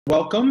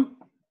Welcome.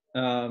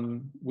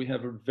 We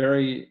have a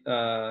very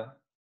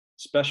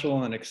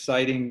special and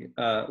exciting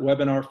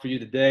webinar for you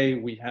today.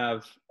 We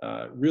have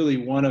really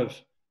one of,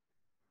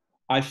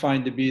 I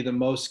find to be the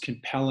most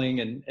compelling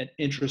and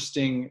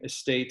interesting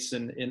estates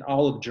in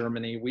all of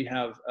Germany. We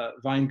have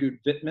Weingut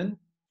Wittmann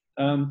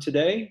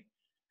today.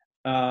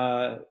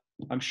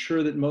 I'm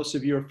sure that most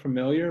of you are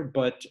familiar,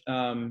 but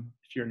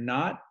if you're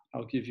not,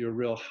 I'll give you a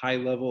real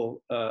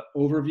high-level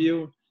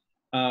overview.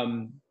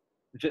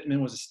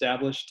 Wittmann was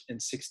established in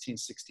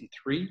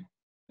 1663,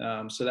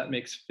 so that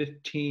makes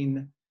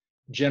 15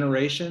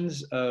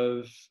 generations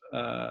of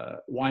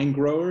wine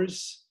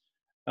growers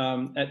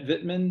at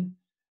Wittmann,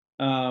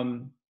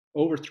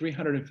 over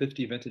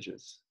 350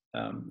 vintages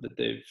that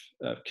they've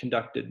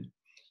conducted.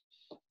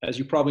 As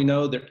you probably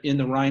know, they're in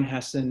the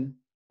Rheinhessen,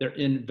 they're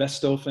in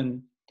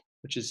Westhofen,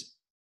 which is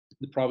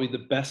probably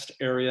the best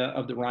area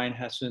of the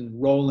Rheinhessen,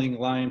 rolling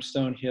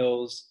limestone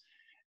hills.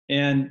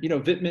 And, you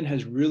know, Wittmann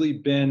has really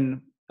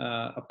been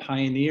a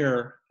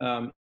pioneer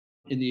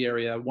in the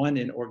area, one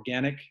in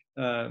organic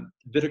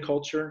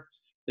viticulture.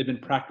 They've been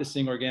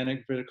practicing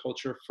organic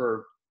viticulture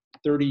for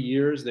 30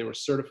 years. They were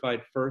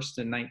certified first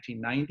in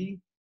 1990.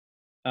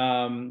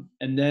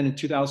 And then in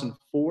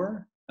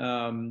 2004,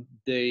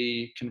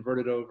 they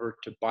converted over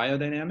to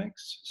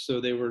biodynamics.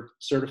 So they were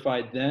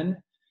certified then.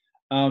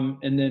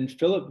 And then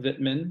Philipp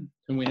Wittmann,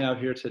 whom we have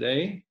here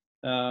today,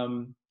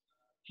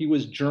 he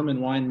was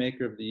German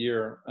Winemaker of the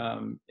Year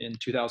in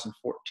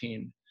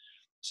 2014.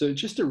 So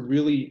just a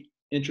really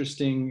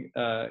interesting,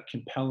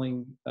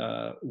 compelling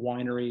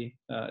winery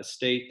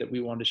estate that we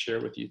wanted to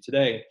share with you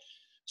today.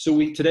 So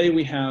today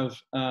we have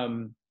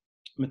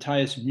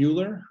Matthias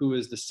Müller, who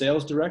is the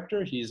sales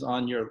director. He's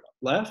on your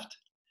left.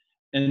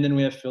 And then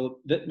we have Philipp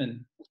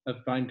Wittmann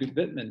of Weingut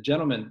Wittmann.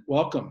 Gentlemen,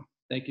 welcome.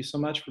 Thank you so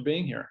much for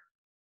being here.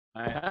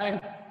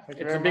 Hi.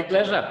 It's a big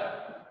pleasure.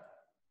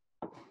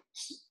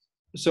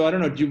 So I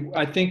don't know,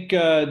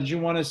 did you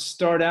want to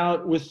start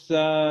out with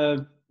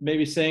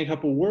maybe saying a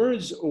couple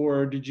words,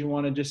 or did you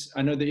want to just,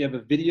 I know that you have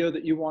a video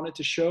that you wanted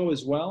to show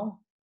as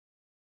well.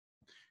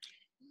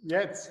 Yeah,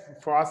 it's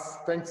for us.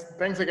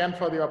 Thanks again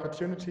for the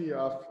opportunity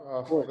of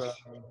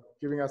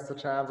giving us the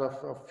chance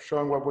of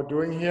showing what we're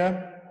doing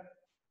here.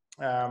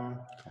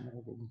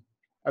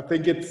 I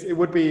think it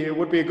would be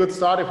a good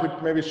start if we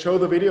maybe show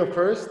the video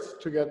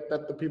first to get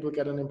that the people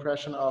get an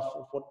impression of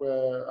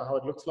how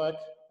it looks like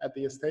at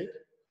the estate.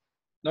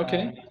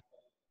 Okay.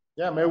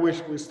 Yeah, maybe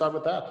we start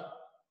with that.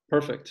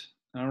 Perfect.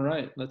 All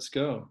right, let's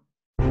go.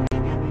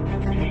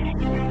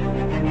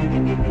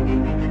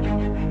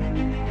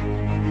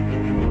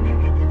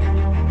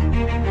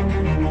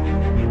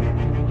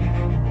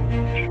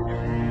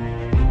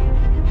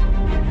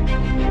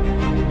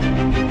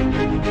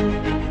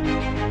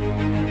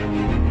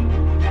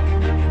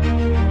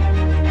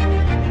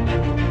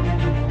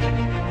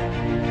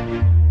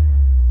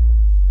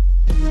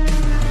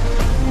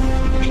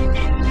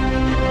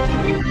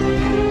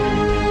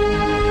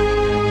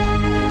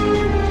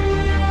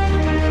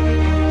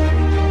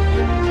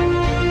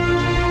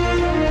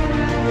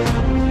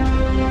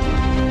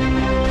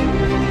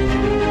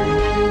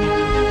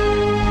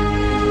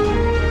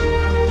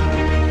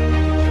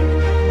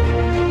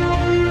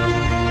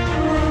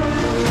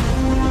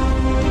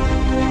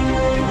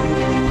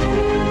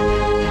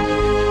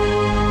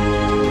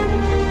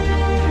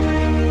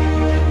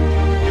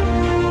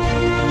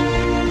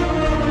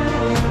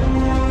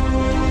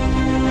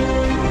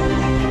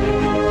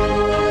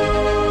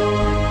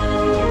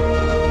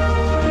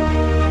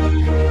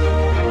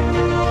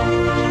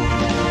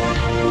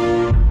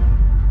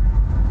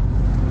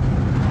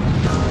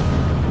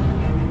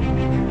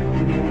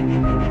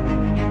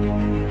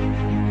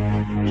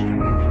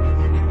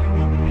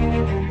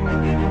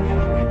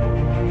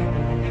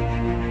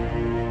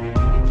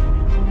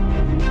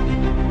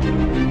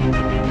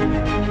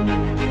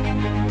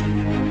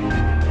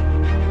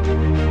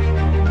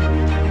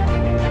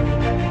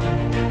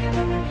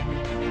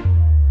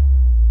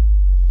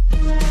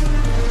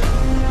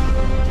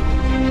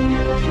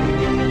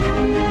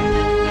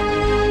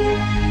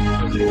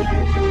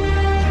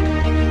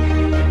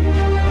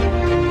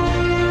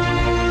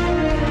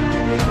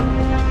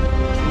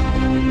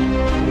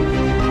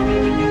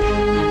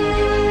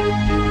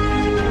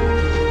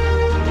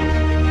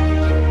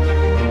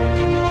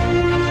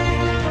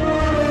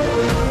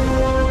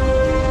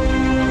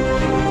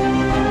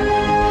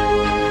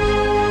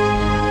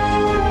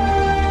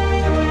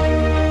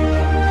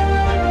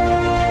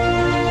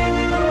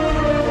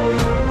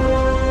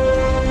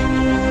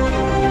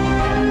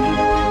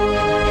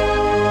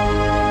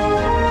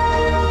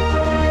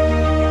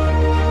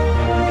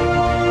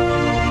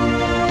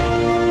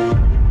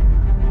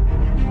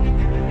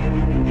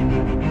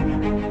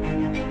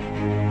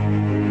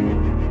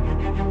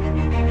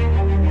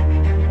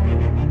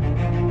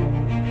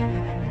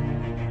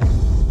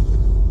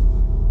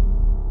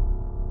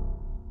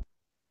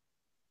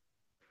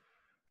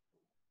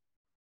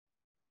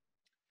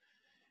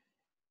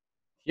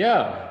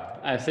 Yeah,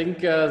 I think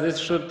this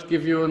should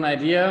give you an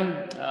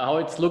idea how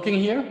it's looking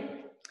here.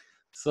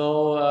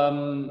 So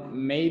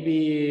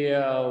maybe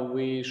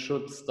we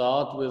should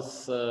start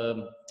with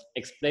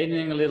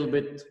explaining a little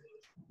bit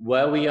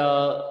where we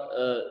are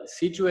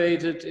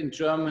situated in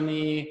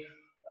Germany,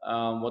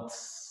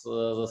 what's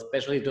the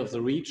specialty of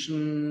the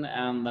region,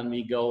 and then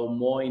we go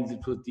more into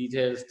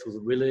details to the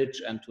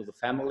village and to the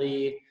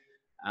family,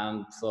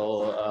 and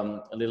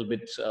so a little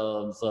bit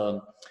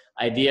the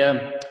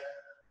idea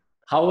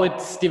how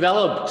it's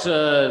developed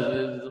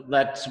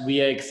that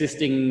we are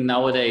existing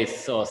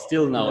nowadays, or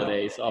still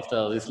nowadays,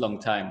 after this long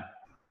time.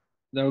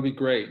 That would be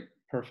great.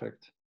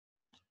 Perfect.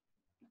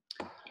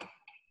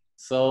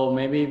 So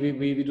maybe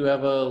we do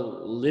have a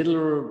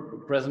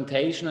little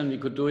presentation, and we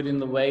could do it in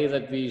the way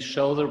that we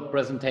show the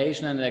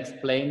presentation and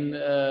explain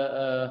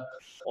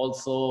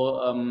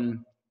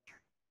also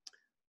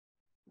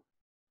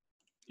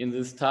in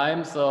this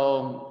time.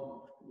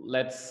 So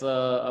let's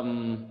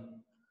start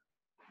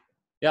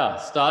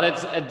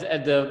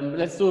at the,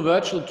 let's do a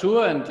virtual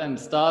tour and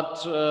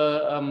start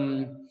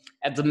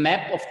at the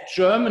map of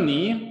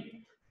Germany,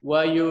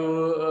 where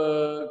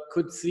you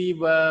could see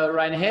where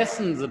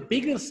Rheinhessen, the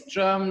biggest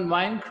German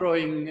wine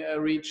growing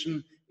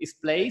region, is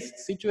placed,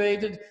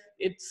 situated.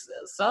 It's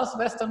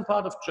southwestern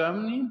part of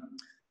Germany.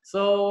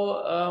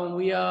 So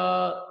we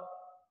are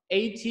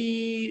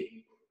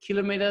 80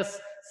 kilometers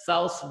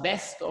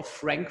southwest of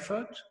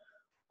Frankfurt,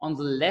 on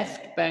the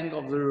left bank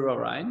of the River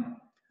Rhine.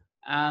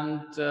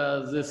 And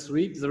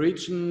the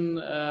region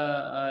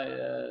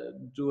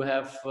do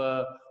have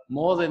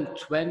more than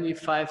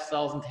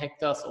 25,000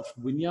 hectares of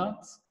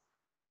vineyards,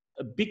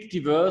 a big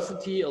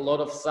diversity, a lot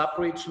of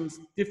sub-regions,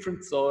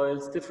 different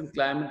soils, different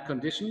climate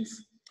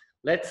conditions.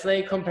 Let's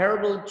say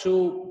comparable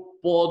to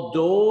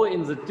Bordeaux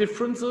in the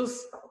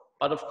differences,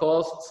 but of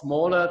course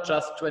smaller,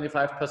 just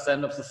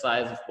 25% of the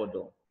size of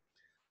Bordeaux.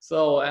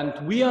 So,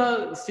 and we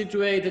are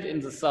situated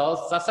in the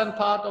southern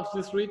part of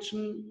this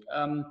region,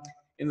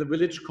 in the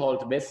village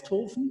called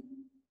Westhofen.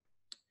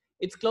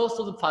 It's close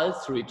to the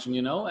Pfalz region,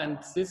 you know, and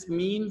this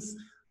means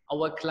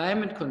our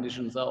climate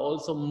conditions are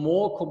also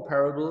more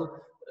comparable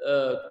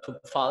to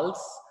Pfalz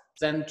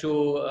than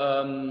to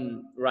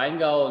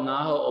Rheingau,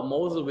 Nahe or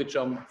Mosel, which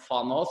are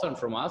far northern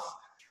from us.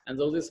 And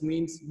so this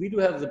means we do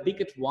have the big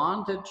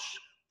advantage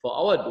for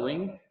our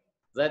doing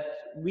that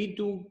we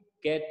do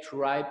get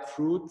ripe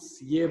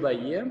fruits year by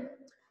year.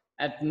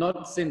 And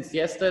not since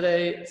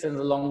yesterday, since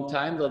a long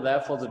time, so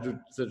therefore the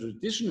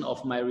tradition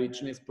of my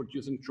region is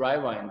producing dry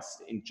wines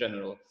in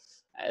general,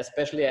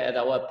 especially at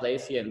our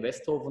place here in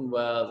Westhofen,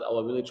 where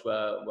our village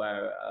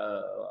where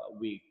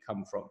we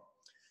come from.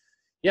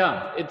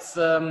 Yeah, it's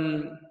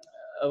an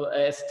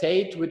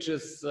estate which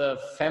is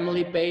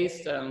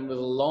family-based and with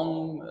a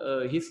long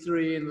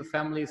history in the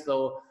family.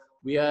 So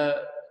we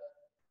are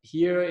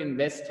here in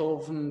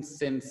Westhofen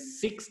since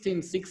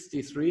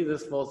 1663.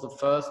 This was the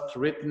first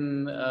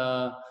written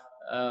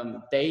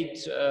date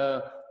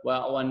where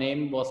our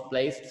name was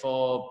placed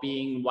for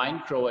being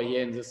wine grower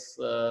here in this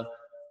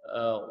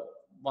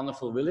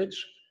wonderful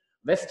village.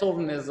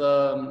 Westhofen is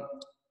a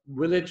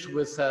village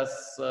which has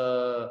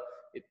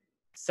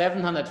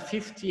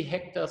 750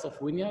 hectares of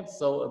vineyards,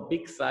 so a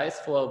big size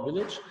for a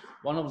village,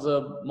 one of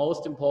the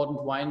most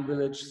important wine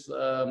villages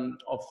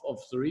of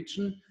the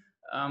region,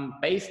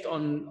 based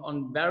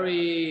on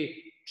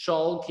very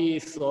chalky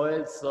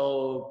soils,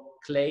 so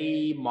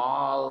clay,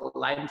 marl,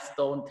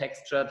 limestone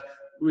textured,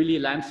 really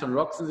limestone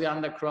rocks in the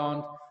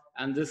underground,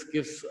 and this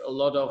gives a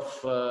lot of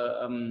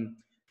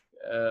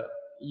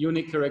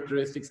unique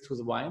characteristics to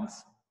the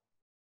wines.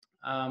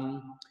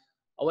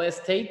 Our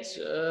estate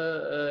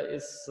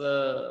is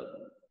a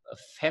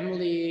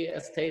family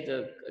estate,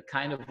 a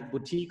kind of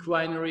boutique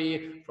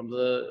winery. From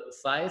the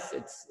size,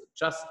 it's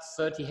just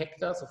 30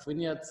 hectares of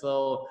vineyard,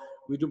 so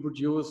we do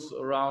produce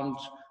around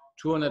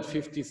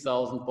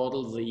 250,000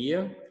 bottles a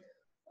year.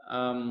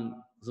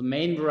 The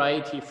main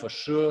variety for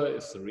sure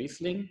is the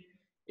Riesling.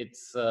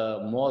 It's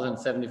more than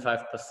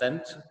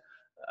 75%,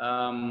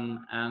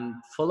 and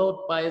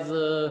followed by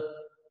the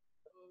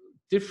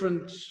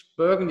different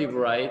Burgundy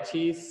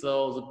varieties,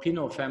 so the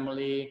Pinot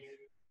family,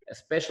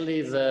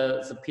 especially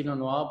the Pinot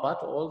Noir,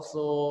 but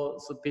also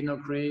the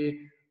Pinot Gris,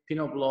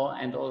 Pinot Blanc,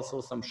 and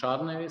also some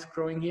Chardonnay is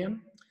growing here.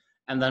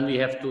 And then we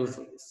have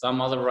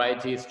some other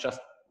varieties just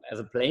as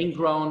a playing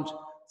ground.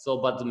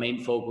 So, but the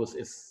main focus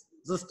is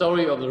the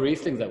story of the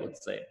Rieslings, I would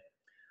say.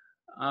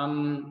 A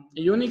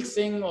unique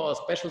thing or a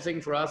special thing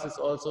for us is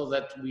also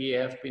that we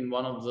have been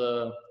one of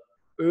the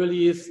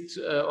earliest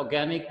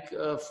organic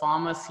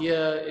farmers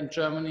here in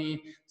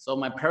Germany. So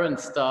my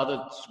parents started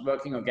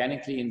working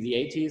organically in the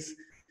 80s.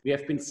 We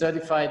have been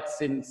certified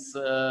since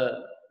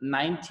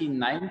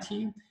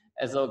 1990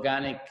 as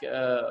organic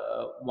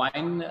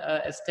wine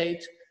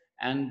estate,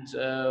 and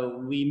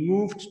we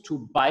moved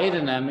to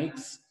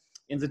biodynamics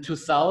in the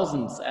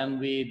 2000s, and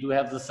we do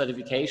have the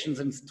certification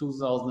since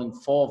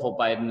 2004 for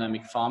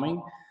biodynamic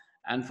farming.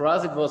 And for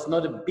us, it was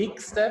not a big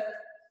step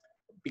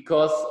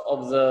because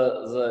of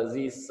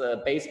this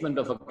basement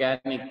of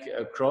organic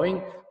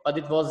growing, but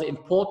it was an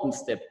important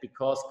step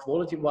because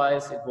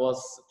quality-wise, it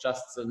was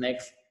just the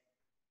next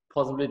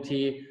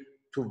possibility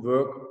to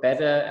work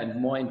better and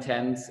more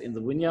intense in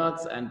the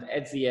vineyards. And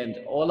at the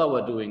end, all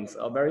our doings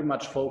are very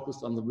much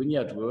focused on the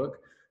vineyard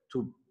work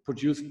to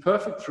produce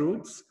perfect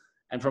fruits.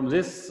 And from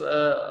this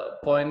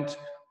point,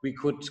 we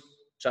could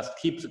just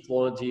keep the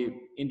quality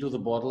into the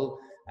bottle.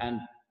 And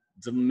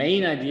the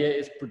main idea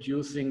is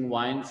producing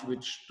wines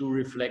which do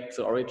reflect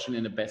the origin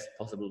in the best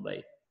possible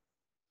way.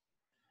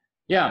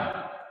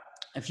 Yeah,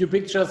 a few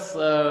pictures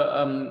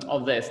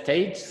of the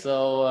estate.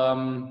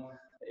 So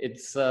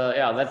it's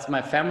yeah, that's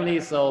my family.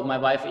 So my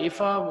wife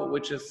Eva,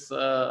 which is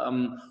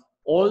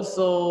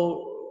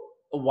also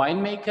a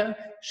winemaker.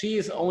 She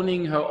is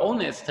owning her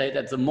own estate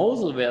at the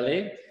Mosel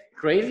Valley.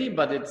 Crazy,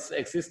 but it's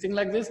existing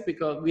like this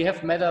because we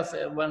have met us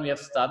when we have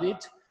studied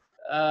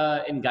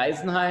in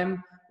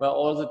Geisenheim, where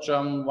all the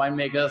German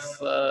winemakers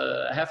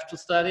have to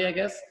study, I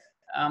guess.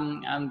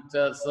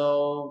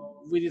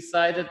 So we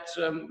decided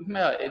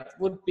yeah, it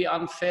would be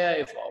unfair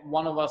if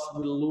one of us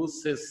will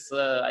lose his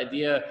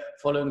idea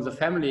following the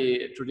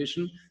family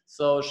tradition.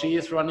 So she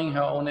is running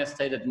her own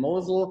estate at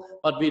Mosel,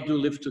 but we do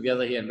live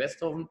together here in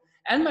Westhofen.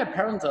 And my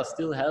parents are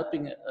still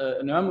helping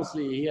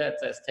enormously here at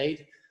the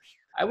estate.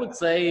 I would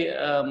say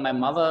my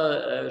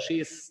mother, she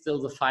is still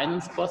the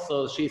finance boss,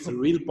 so she's the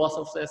real boss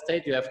of the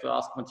estate. You have to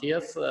ask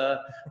Matthias.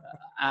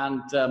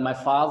 And my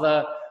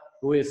father,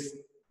 who is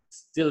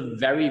still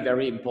very,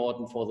 very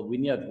important for the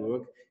vineyard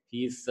work.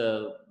 He's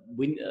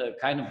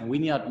kind of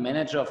vineyard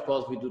manager. Of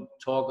course, we do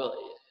talk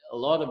a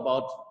lot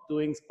about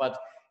doings, but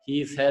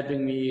he's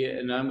helping me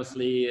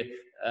enormously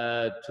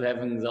to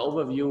having the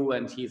overview,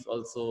 and he's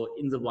also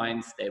in the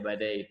wines day by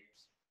day.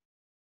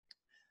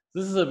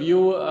 This is a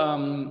view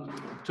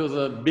to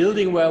the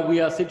building where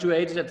we are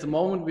situated at the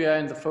moment. We are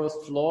in the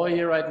first floor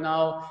here right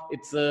now.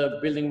 It's a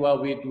building where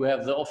we do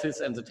have the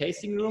office and the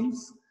tasting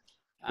rooms.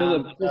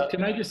 Philip,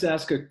 can I just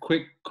ask a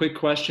quick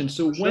question?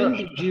 So when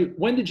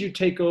did you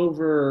take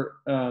over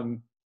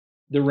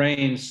the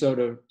reins, sort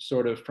of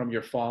from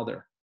your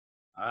father?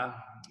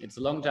 It's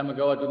a long time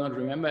ago. I do not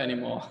remember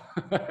anymore.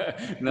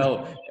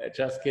 No,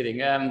 just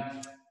kidding.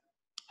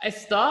 I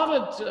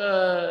started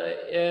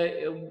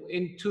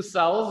in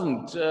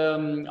 2000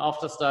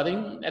 after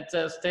studying at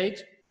the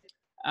estate,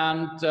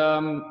 and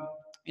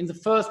in the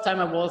first time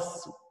I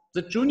was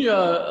the junior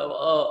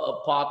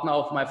partner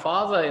of my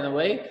father in a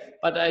way,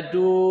 but I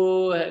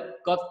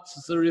got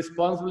the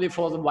responsibility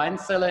for the wine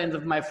cellar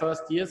in my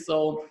first year.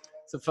 So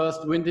the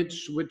first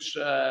vintage which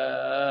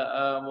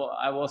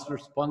I was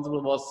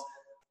responsible was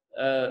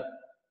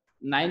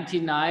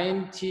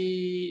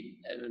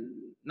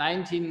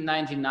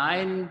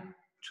 1999,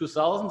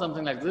 2000,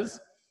 something like this.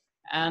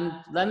 And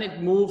then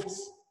it moved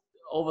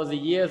over the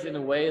years in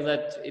a way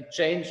that it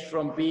changed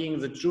from being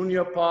the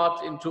junior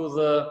part into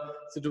the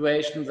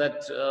situation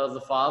that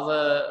the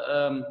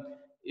father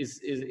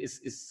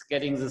is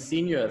getting the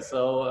senior.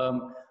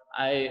 So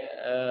I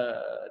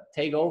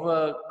take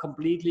over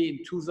completely in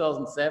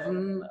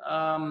 2007,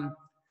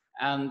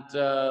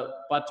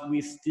 but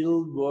we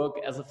still work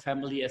as a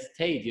family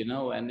estate, you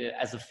know, and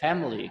as a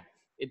family,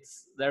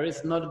 there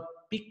is not a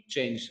big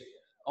change.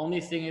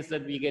 Only thing is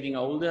that we're getting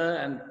older,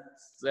 and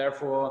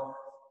therefore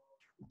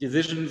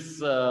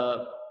decisions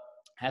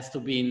has to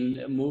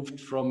be moved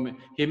from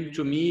him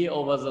to me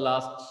over the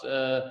last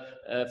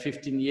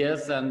 15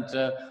 years. And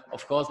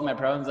of course, my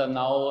parents are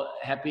now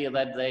happy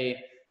that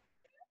they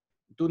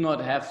do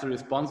not have the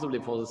responsibility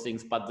for the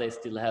things, but they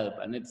still help.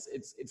 And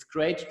it's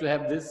great to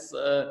have this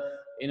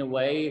in a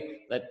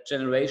way that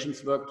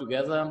generations work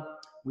together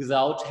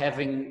without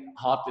having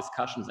hard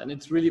discussions. And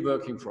it's really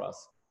working for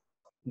us.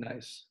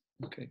 Nice.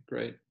 Okay,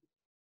 great.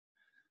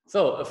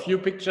 So a few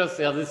pictures.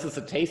 Yeah, this is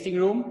a tasting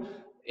room.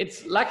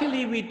 It's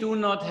luckily we do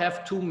not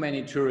have too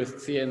many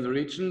tourists here in the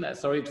region.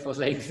 Sorry for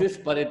saying this,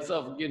 but it's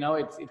you know,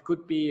 it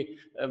could be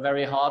a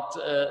very hard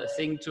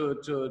thing to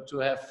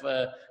have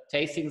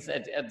tastings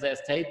at the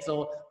estate.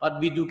 So, but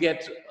we do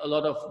get a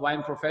lot of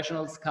wine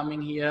professionals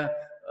coming here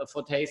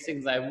for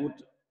tastings. I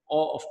would,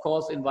 of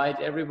course, invite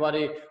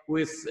everybody who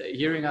is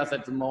hearing us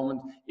at the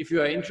moment. If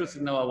you are interested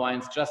in our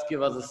wines, just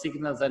give us a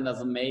signal, send us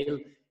a mail.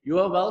 You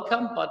are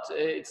welcome, but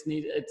it's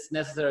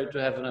necessary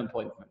to have an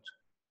appointment.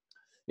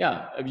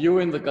 Yeah, a view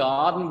in the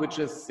garden, which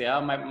is,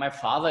 yeah, my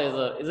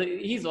father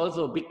he's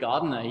also a big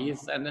gardener.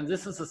 And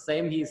this is the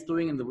same he's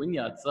doing in the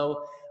vineyard.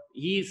 So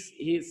he's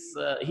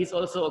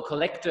also a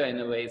collector in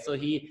a way. So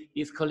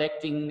he's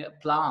collecting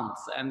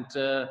plants, and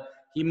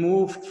he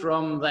moved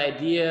from the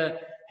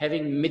idea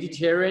having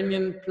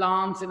Mediterranean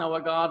plants in our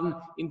garden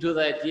into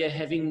the idea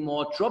having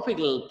more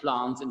tropical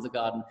plants in the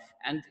garden.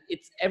 And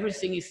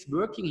everything is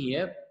working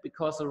here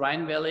because the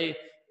Rhine Valley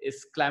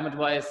is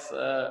climate-wise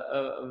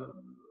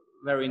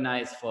very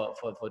nice for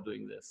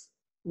doing this.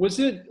 Was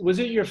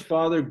it your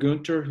father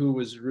Gunther who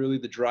was really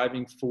the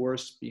driving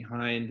force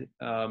behind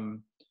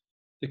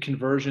the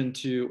conversion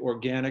to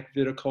organic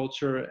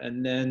viticulture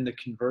and then the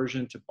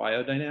conversion to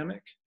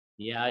biodynamic?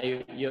 Yeah,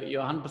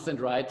 you're 100%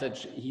 right that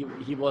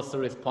he was the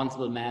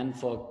responsible man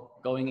for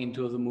going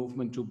into the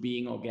movement to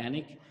being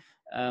organic,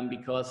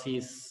 because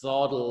he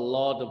thought a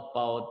lot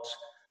about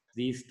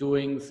these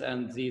doings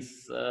and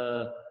these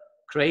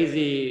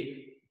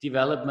crazy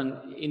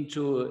development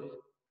into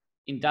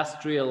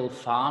industrial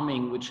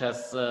farming, which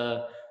has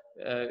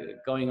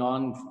going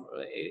on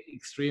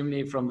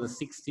extremely from the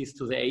 60s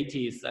to the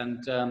 80s.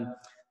 And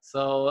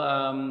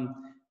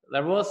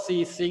there was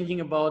the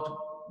thinking about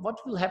what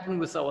will happen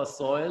with our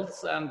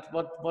soils and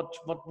what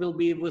will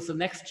be with the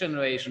next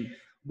generation.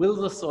 Will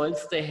the soil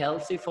stay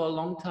healthy for a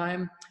long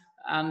time?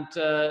 And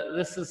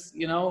this is,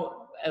 you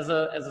know,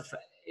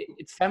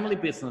 it's family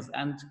business,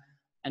 and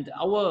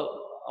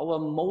our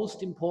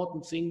most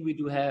important thing we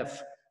do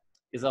have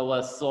is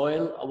our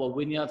soil, our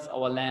vineyards,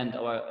 our land,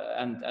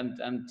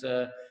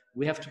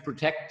 we have to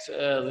protect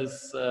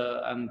this.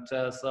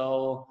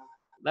 So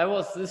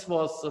this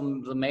was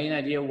the main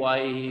idea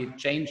why he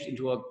changed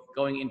into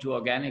going into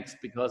organics,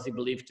 because he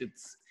believed it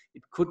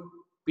could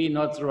be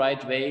not the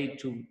right way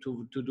to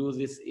do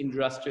this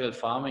industrial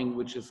farming,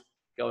 which is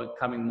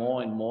coming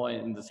more and more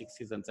in the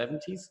 60s and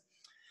 70s.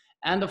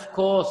 And of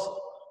course,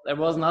 there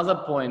was another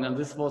point, and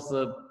this was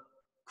the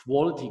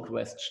quality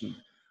question.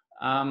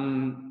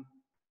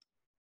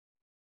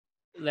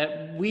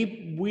 That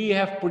we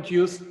have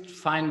produced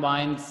fine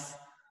wines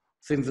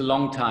since a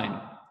long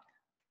time.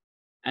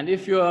 And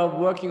if you are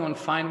working on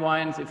fine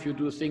wines, if you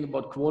do think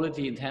about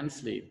quality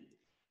intensely,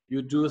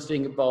 you do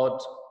think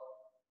about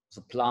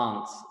the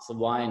plants, the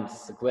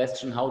wines, the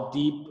question how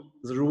deep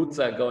the roots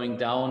are going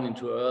down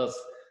into earth,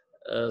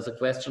 the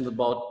questions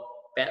about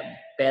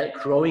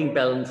growing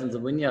balance in the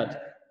vineyard.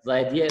 The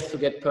idea is to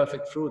get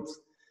perfect fruits.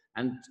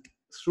 And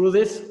through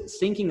this,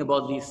 thinking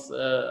about these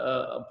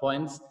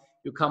points,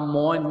 you come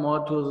more and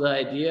more to the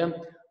idea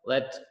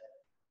that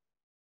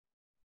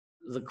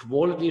the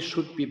quality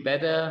should be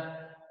better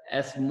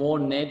as more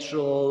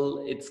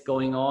natural it's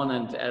going on,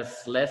 and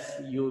as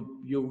less you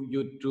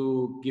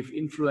do give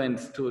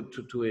influence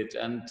to it.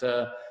 And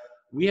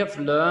we have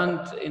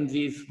learned in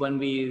these, when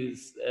we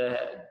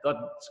got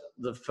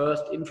the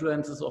first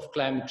influences of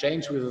climate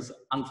change, which is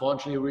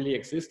unfortunately really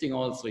existing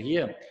also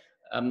here,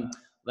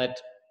 that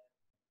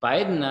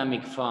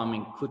biodynamic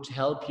farming could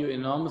help you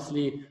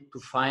enormously to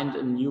find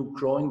a new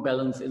growing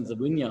balance in the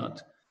vineyard.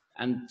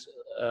 And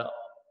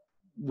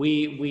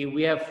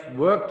we have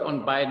worked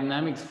on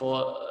biodynamics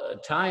for a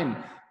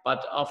time,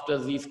 but after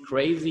this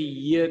crazy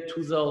year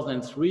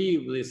 2003,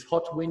 with this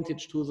hot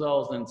vintage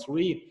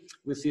 2003,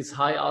 with these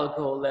high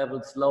alcohol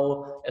levels,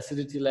 low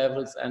acidity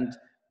levels, and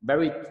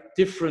very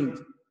different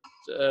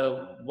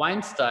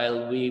wine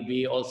style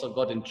we also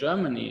got in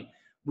Germany,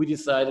 we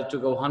decided to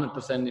go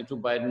 100% into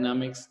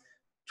biodynamics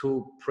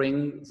to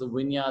bring the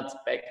vineyards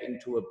back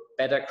into a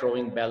better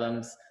growing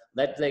balance,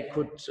 that they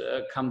could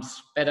come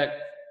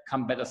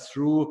better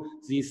through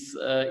these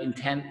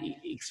intense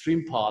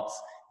extreme parts.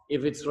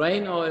 If it's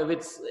rain or if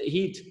it's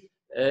heat,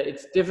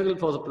 it's difficult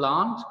for the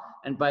plant,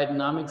 and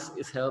biodynamics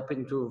is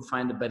helping to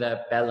find a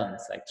better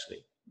balance,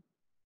 actually.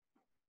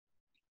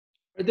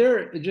 Are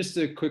there, just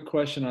a quick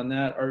question on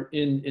that,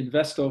 in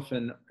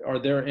Westhofen, are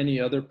there any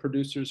other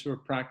producers who are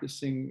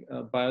practicing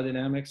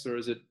biodynamics, or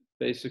is it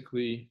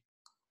basically?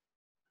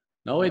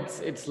 No,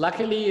 it's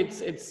luckily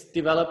it's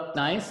developed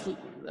nice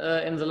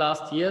in the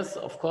last years.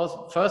 Of course,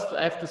 first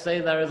I have to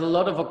say there is a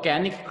lot of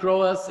organic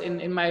growers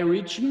in my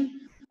region,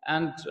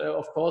 and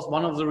of course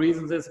one of the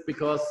reasons is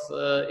because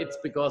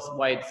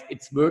why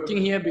it's working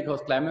here, because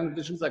climate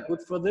conditions are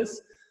good for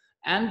this,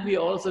 and we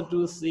also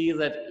do see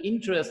that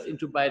interest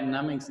into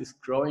biodynamics is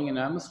growing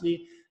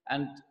enormously.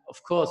 And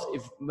of course,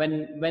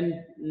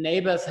 when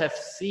neighbors have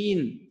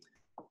seen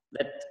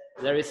that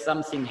there is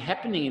something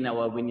happening in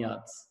our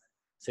vineyards,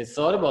 they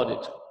thought about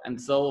it. And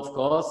so, of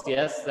course,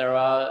 yes, there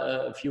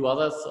are a few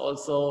others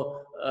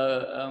also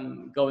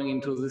going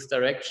into this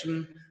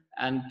direction.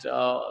 And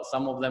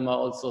some of them are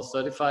also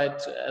certified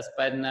as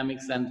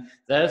biodynamics. And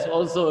there's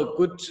also a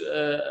good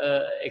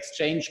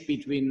exchange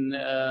between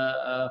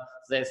the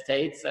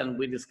estates, and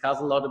we discuss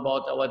a lot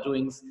about our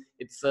doings.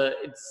 It's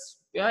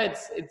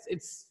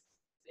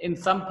in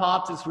some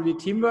parts it's really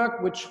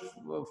teamwork, which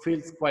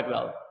feels quite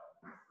well.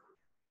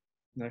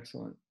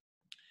 Excellent.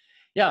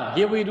 Yeah,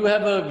 here we do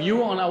have a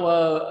view on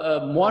our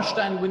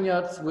Moorstein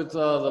vineyards, with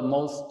the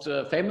most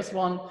famous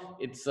one.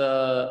 It's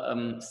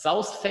a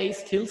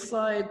south-faced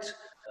hillside,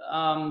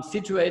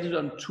 situated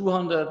on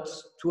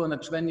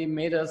 220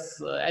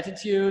 meters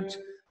altitude,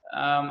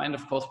 and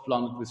of course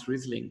planted with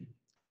Riesling.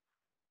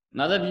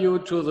 Another view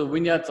to the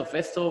vineyards of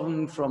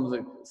Westhofen from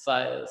the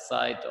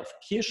side of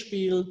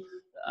Kirchspiel,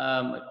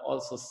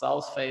 also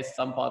south-faced,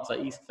 some parts are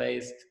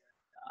east-faced.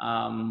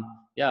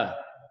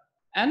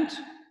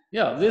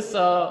 These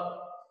are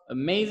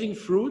amazing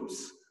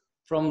fruits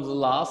from the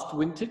last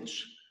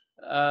vintage.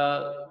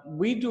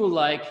 We do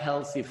like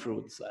healthy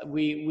fruits.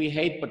 We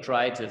hate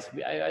botrytis.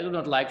 I do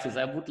not like this.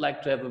 I would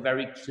like to have a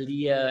very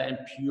clear and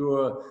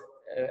pure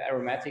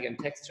aromatic and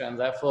texture, and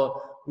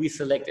therefore we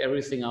select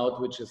everything out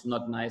which is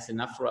not nice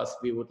enough for us.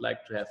 We would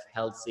like to have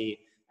healthy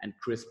and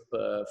crisp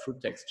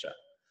fruit texture.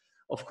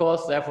 Of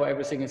course, therefore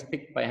everything is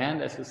picked by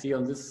hand, as you see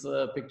on this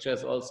picture.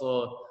 Is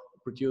also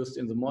produced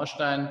in the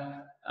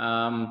Moorstein.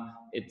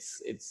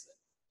 It's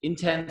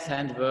intense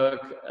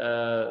handwork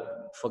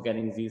for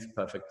getting these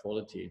perfect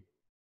quality.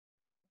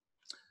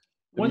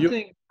 One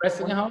thing,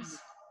 pressing house?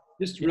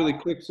 just really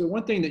quick. So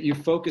one thing that you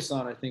focus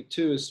on, I think,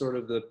 too, is sort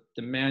of the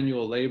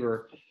manual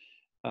labor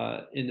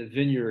in the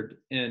vineyard,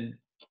 and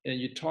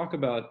you talk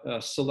about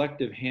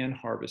selective hand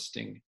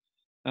harvesting.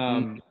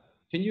 Can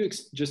you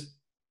just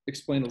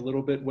explain a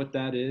little bit what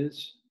that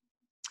is?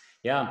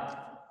 Yeah.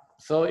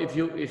 So if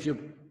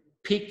you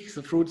pick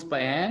the fruits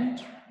by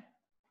hand,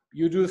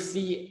 you do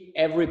see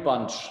every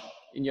bunch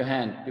in your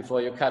hand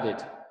before you cut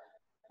it.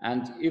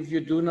 And if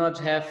you do not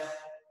have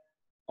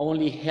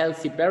only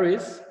healthy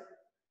berries,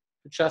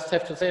 you just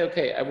have to say,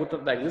 okay, I would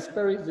not like this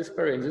berry, and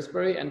this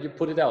berry, and you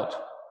put it out.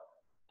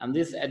 And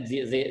this,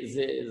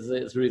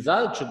 the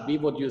result should be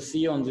what you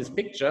see on this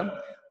picture,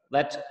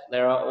 that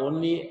there are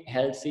only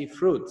healthy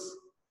fruits.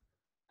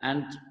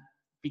 And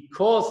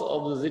because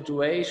of the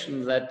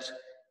situation that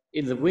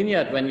in the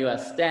vineyard, when you are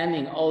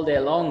standing all day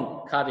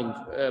long cutting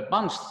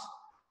bunches,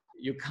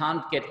 you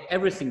can't get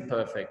everything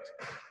perfect.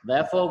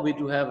 Therefore, we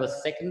do have a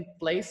second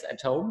place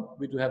at home.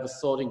 We do have a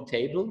sorting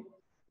table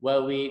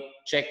where we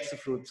check the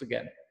fruits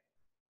again.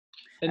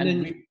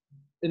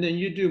 And then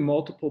you do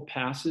multiple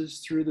passes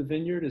through the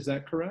vineyard, is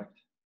that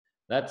correct?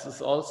 That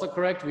is also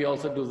correct. We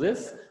also do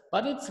this,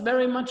 but it's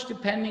very much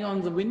depending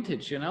on the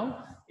vintage, you know.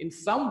 In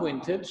some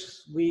vintage,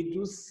 we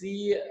do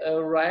see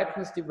a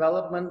ripeness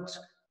development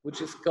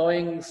which is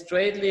going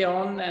straightly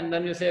on, and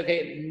then you say,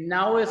 okay,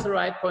 now is the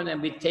right point,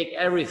 and we take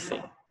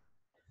everything.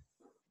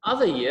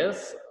 Other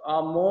years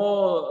are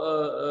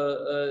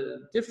more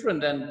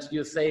different, and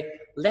you say,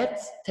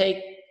 let's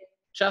take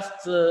just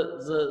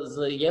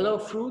the yellow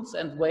fruits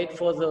and wait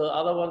for the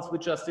other ones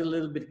which are still a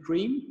little bit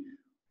green.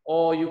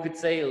 Or you could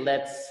say,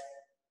 let's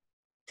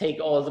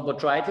take all the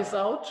botrytis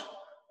out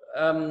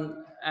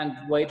and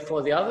wait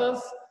for the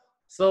others.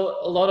 So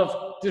a lot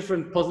of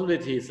different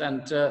possibilities,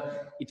 and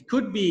it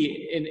could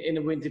be in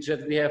a vintage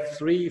that we have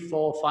 3,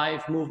 4,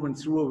 5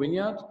 movements through a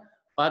vineyard,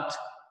 but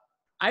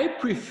I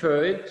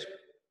prefer it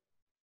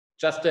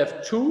just to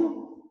have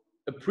 2,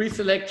 a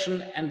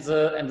pre-selection and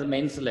the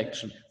main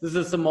selection. This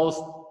is the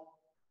most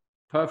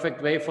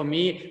perfect way for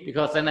me,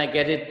 because then I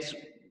get it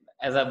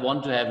as I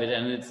want to have it,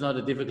 and it's not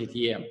a difficult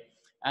year.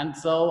 And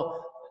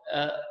so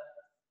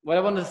what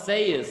I want to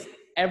say is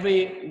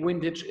every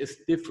vintage is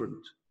different,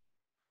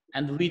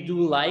 and we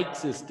do like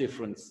this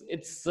difference.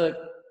 It's a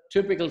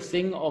typical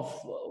thing of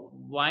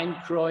wine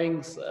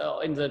growings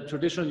in the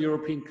traditional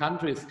European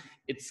countries.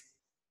 It's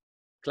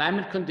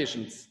climate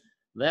conditions.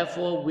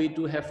 Therefore, we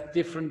do have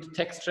different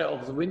texture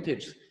of the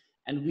vintage,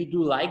 and we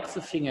do like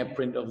the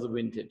fingerprint of the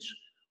vintage.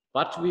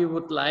 But we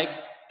would like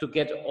to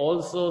get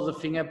also the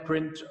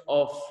fingerprint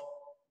of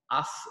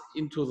us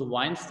into the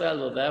wine style.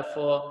 So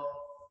therefore,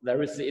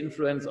 there is the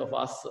influence of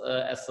us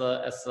as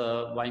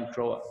a wine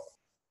grower.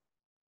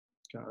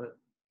 Got it.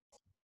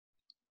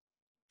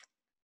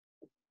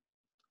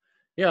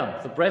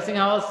 Yeah, the pressing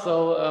house.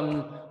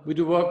 So we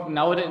do work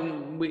now.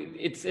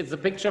 It's a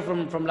picture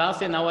from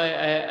last year. Now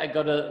I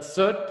got a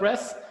third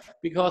press,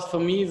 because for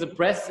me the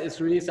press is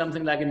really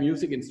something like a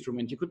music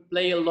instrument. You could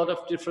play a lot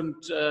of different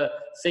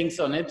things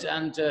on it,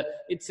 and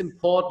it's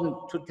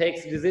important to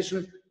take the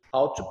decision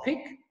how to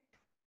pick,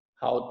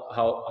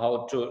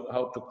 how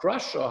to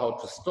crush, or how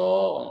to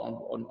store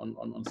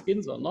on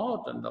skins or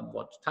not, and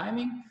what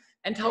timing,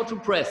 and how to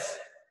press.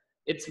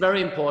 It's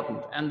very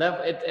important, and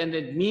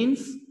it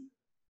means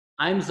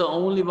I'm the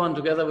only one,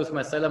 together with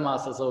my cellar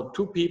master, so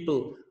 2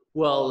 people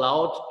who are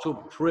allowed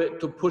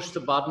to push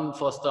the button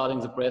for starting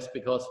the press,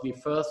 because we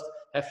first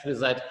have to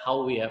decide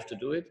how we have to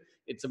do it.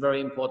 It's a very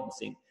important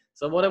thing.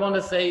 So what I want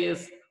to say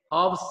is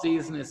harvest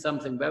season is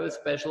something very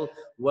special,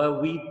 where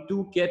we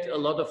do get a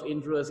lot of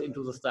influence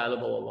into the style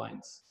of our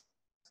wines.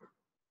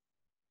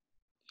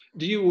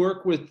 Do you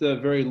work with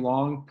very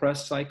long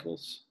press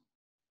cycles?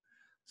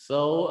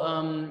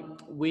 So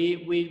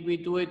we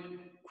do it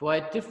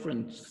quite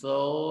different.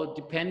 So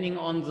depending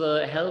on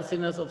the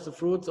healthiness of the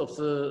fruits, of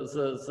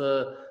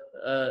the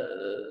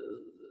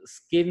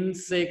skin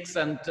six,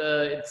 and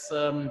it's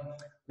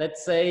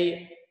let's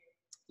say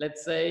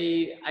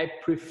I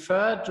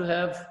prefer to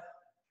have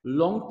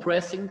long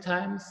pressing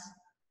times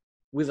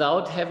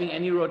without having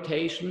any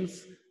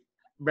rotations,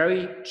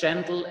 very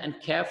gentle and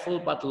careful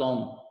but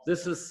long.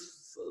 This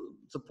is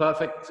the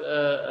perfect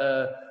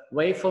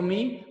way for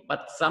me,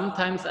 but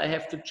sometimes I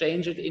have to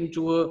change it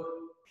into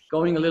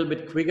going a little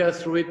bit quicker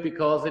through it,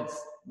 because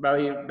it's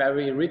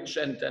very rich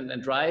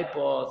and ripe,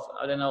 or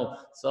I don't know.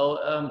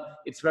 So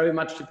it's very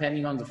much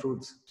depending on the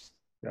fruits.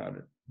 Got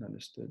it.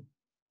 Understood.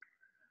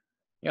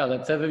 Yeah,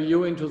 let's have a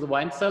view into the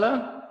wine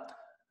cellar.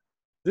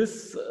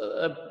 This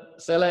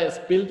cellar is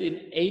built in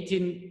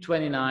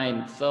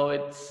 1829, so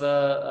it's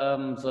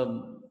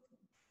the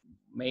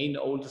main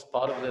oldest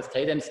part of the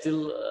estate, and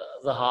still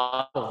the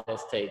heart of the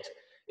estate.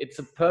 It's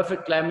a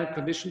perfect climate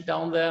condition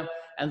down there,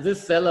 and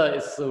this cellar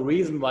is the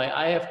reason why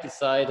I have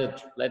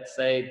decided, let's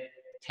say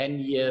 10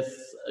 years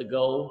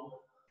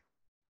ago,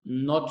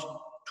 not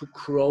to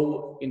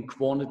grow in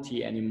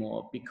quantity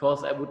anymore,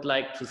 because I would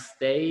like to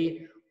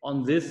stay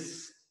on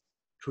this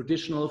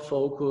traditional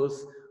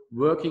focus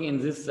working in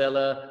this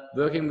cellar,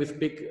 working with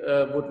big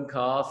wooden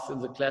casks in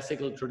the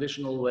classical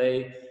traditional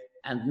way,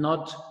 and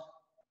not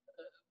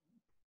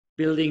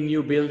building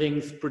new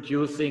buildings,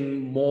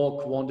 producing more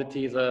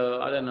quantities.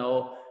 I don't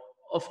know.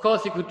 Of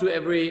course, you could do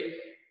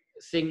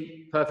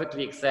everything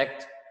perfectly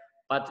exact,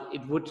 but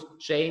it would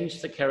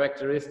change the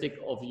characteristic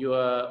of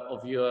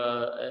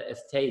your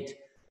estate.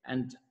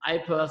 And I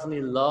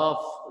personally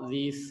love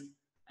this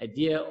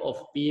idea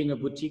of being a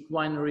boutique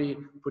winery,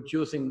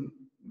 producing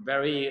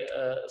very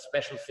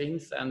special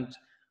things. And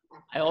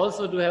I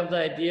also do have the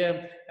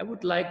idea, I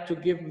would like to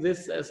give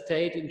this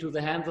estate into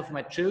the hands of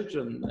my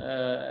children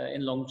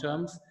in long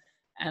terms.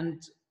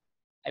 And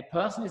I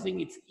personally think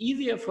it's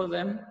easier for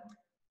them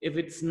if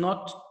it's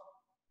not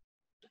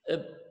a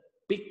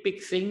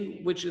big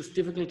thing which is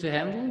difficult to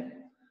handle.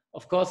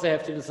 Of course, they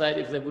have to decide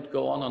if they would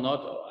go on or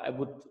not. I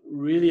would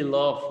really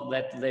love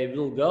that they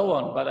will go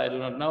on, but I do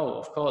not know,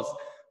 of course.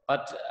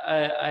 But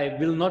I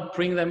will not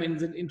bring them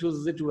into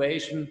the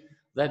situation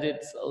that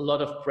it's a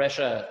lot of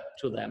pressure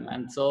to them.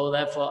 And so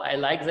therefore, I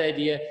like the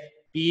idea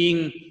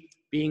being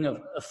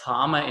a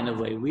farmer in a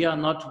way. We are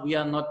not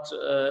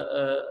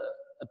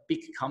a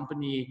big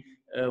company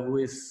who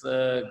is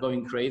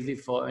going crazy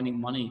for earning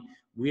money.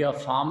 We are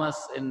farmers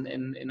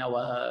in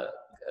our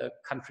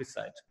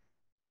countryside.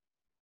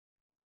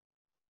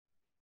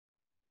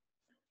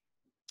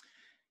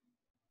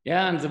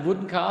 Yeah, and the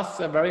wooden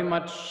casks are very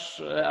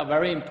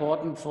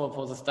important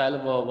for the style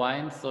of our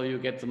wine. So you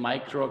get the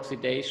micro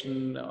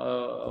oxidation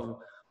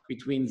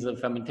between the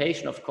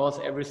fermentation. Of course,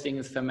 everything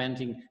is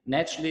fermenting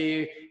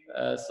naturally,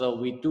 so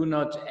we do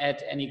not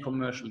add any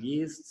commercial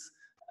yeasts.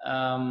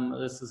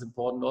 This is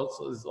important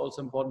also. This is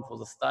also important for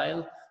the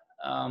style,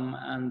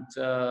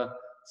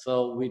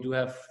 so we do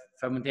have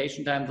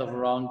fermentation times of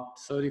around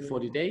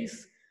 30-40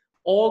 days.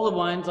 All the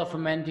wines are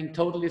fermenting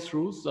totally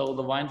through, so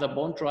the wines are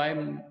bone dry,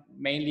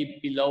 mainly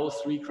below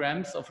 3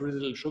 grams of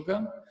residual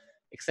sugar.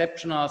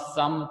 Exception are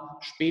some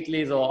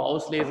Spätlese or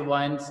Auslese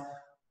wines,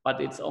 but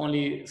it's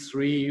only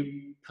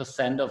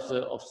 3% of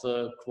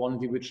the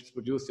quantity which is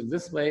produced in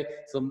this way.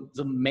 So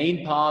the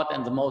main part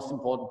and the most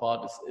important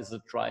part is a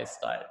dry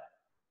style.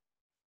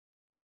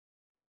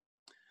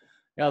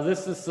 Yeah,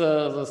 this is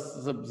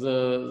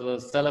the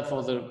cellar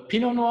for the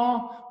Pinot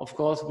Noir. Of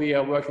course, we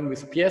are working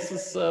with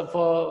pieces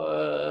for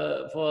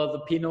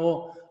the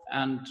Pinot,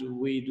 and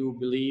we do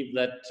believe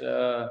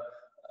that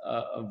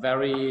a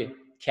very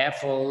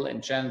careful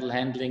and gentle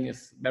handling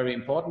is very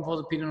important for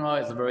the Pinot Noir.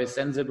 It's a very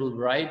sensible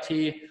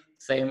variety,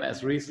 same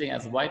as Riesling,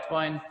 as white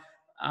wine.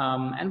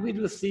 And we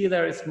do see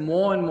there is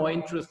more and more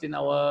interest in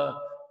our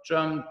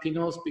German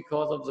Pinots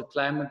because of the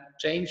climate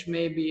change,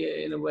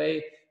 maybe in a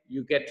way.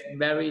 You get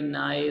very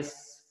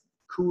nice,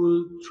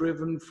 cool,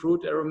 driven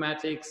fruit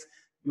aromatics.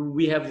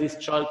 We have these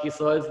chalky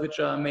soils, which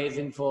are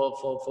amazing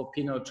for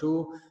Pinot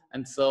too.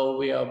 And so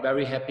we are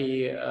very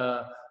happy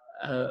to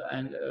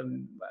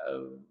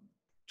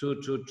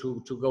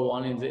go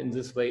on in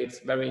this way. It's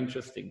very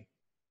interesting.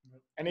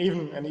 And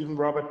even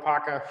Robert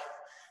Parker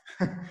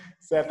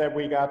said that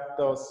we got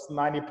those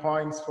 90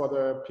 points for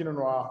the Pinot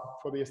Noir,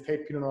 for the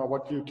estate Pinot Noir,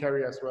 what you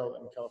carry as well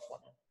in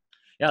California.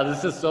 Yeah,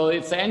 this is so.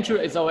 It's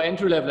our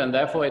entry level, and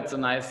therefore it's a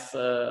nice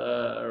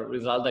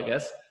result, I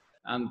guess.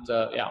 And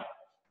yeah.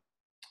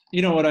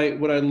 You know what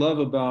I love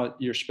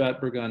about your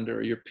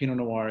Spätburgunder, your Pinot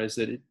Noir, is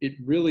that it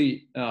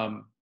really.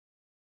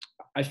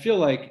 I feel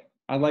like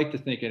I like to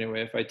think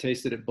anyway. If I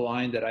tasted it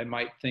blind, that I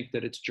might think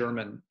that it's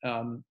German.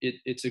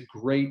 It's a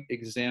great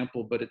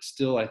example, but it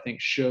still, I think,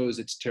 shows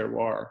its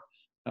terroir,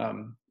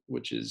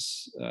 which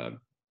is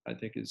I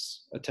think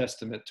is a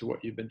testament to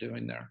what you've been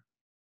doing there.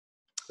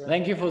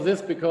 Thank you for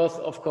this, because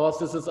of course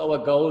this is our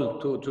goal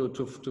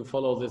to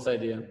follow this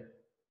idea.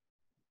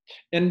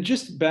 And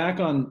just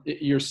back on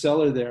your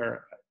cellar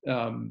there,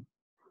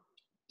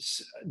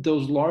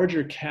 those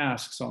larger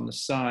casks on the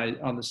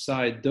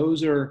side,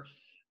 those are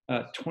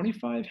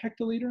 25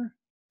 hectoliter.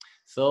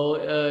 So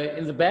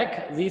in the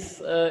back,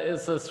 this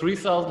is a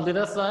 3,000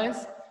 liter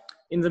size.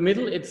 In the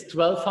middle, it's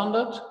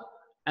 1,200.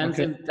 And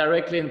okay.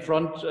 Directly in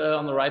front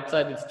on the right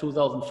side, it's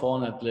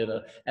 2,400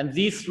 liter. And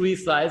these three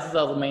sizes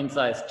are the main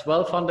size: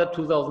 1,200,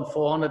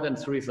 2,400, and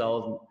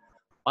 3,000.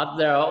 But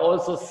there are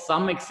also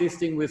some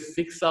existing with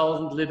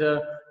 6,000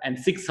 liter and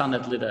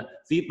 600 liter.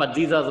 But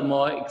these are the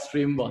more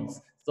extreme ones.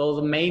 So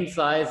the main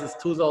size is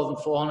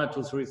 2,400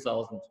 to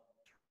 3,000.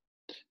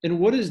 And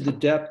what is the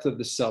depth of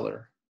the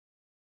cellar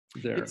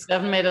there? It's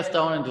 7 meters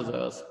down into the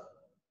earth.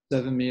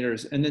 7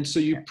 meters. And then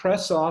so you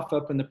press off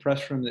up in the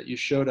press room that you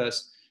showed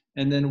us.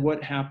 And then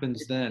what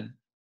happens then?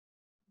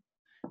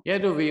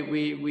 Yeah,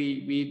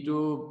 we do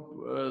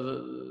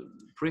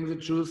bring the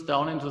juice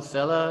down into the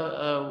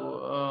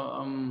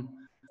cellar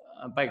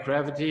by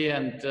gravity,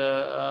 and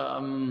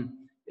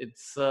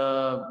it's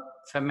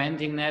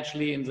fermenting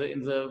naturally in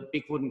the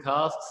big wooden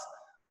casks.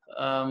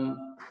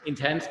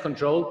 Intense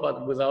control,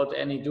 but without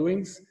any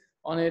doings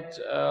on it.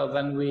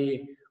 Then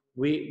we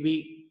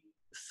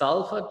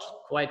sulfate,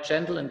 quite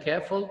gentle and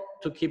careful,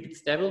 to keep it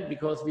stable,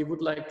 because we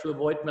would like to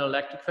avoid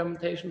malolactic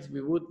fermentations.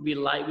 We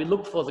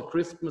look for the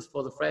crispness,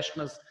 for the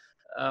freshness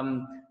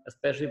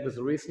especially with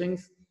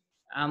Rieslings.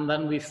 And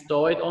then we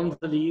store it on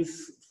the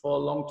lees for a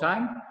long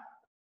time.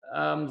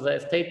 The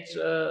estate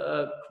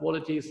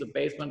qualities, the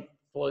basement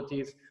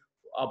qualities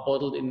are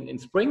bottled in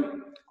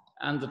spring,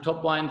 and the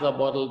top wines are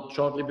bottled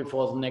shortly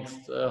before the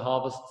next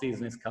harvest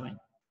season is coming.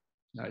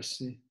 I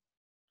see.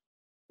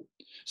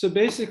 So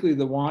basically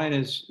the wine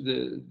is,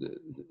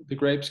 the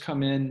grapes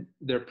come in,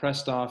 they're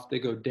pressed off, they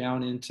go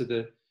down into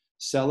the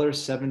cellar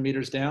 7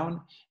 meters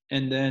down,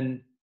 and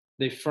then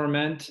they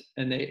ferment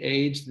and they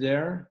age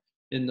there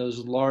in those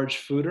large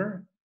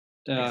fooder.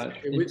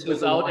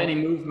 Without any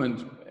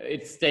movement.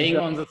 It's staying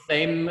on the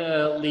same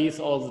lees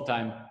all the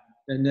time.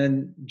 And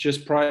then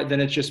then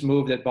it's just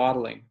moved at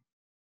bottling.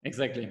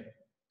 Exactly.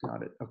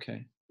 Got it.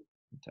 Okay.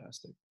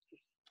 Fantastic.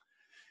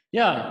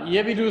 Yeah,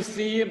 here we do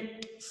see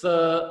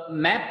the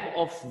map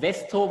of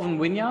Westhofen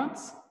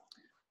vineyards.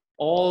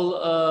 All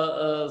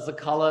the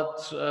colored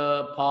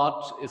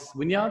part is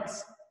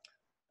vineyards.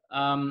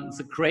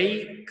 The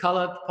gray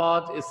colored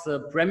part is the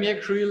Premier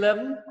Cru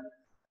level,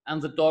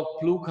 and the dark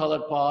blue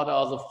colored part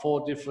are the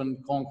 4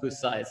 different Grand Cru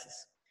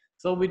sizes.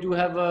 So we do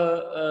have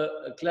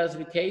a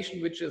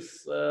classification which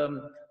is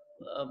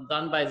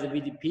done by the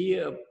VDP,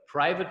 a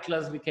private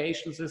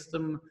classification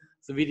system.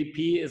 The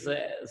VDP is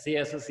the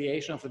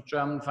Association of the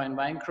German Fine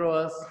Wine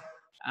Growers,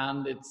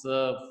 and it's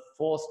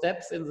 4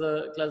 steps in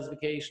the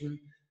classification.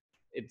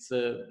 It's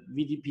a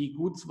VDP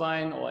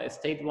Gutswein or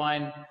estate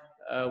wine,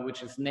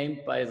 which is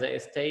named by the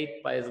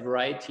estate, by the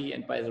variety,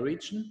 and by the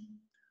region.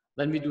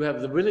 Then we do have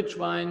the village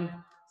wine,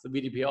 the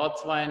VDP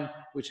Ortswein,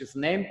 which is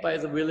named by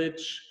the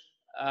village.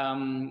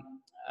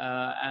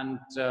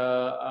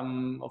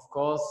 Of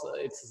course,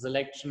 it's a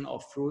selection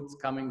of fruits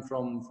coming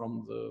from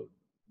the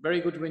very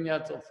good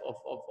vineyards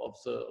of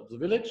the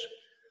village.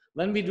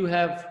 Then we do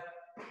have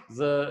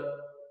the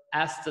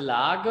Erste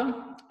Lage,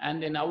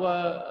 and in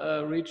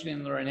our region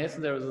in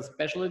Rheinhessen there is a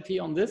specialty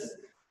on this,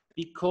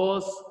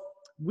 because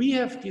we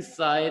have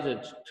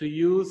decided to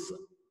use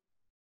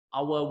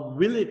our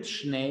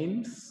village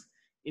names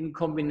in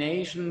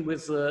combination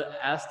with the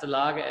Erste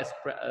Lage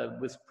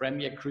with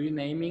Premier Cru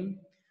naming,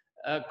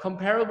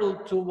 comparable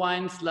to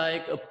wines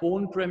like a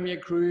Beaune Premier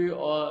Cru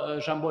or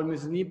a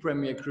Chambord-Musigny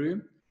Premier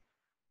Cru,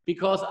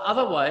 because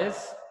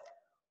otherwise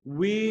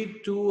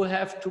we do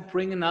have to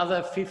bring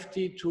another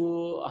 50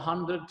 to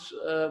 100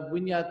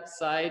 vineyard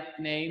site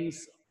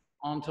names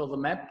onto the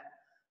map,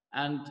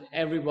 and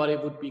everybody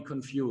would be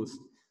confused.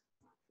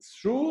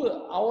 Through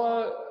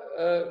our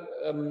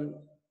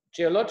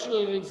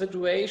geological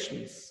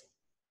situations,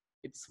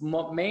 it's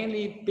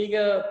mainly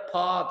bigger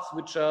parts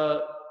which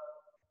are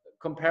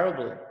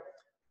comparable.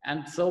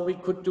 And so we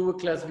could do a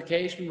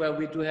classification where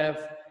we do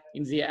have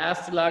in the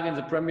Erste Lage, in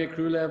the Premier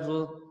Cru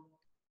level,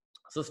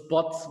 the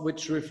spots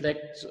which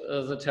reflect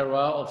the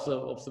terroir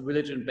of the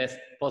village in best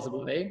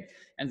possible way.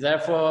 And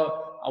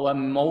therefore, our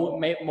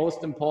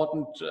most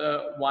important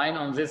wine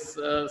on this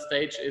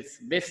stage is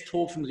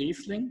Westhofen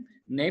Riesling,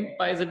 named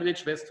by the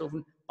village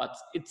Westhofen, but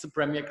it's a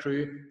Premier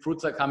Cru.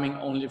 Fruits are coming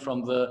only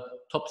from the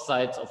top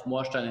sides of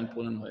Moorstein and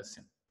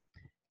Brunnenhäuschen.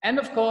 And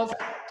of course,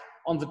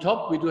 on the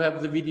top, we do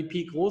have the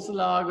VDP Große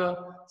Lage.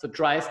 The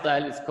dry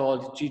style is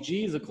called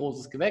GG, the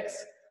Großes Gewächs.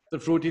 The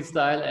fruity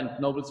style and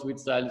noble sweet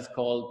style is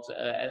called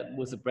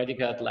with a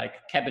predicate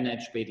like Cabernet,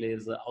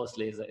 Spätlese,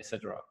 Auslese,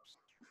 etc.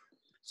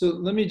 So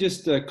let me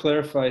just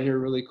clarify here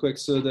really quick.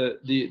 So the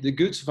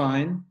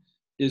Gutswein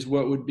is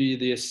what would be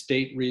the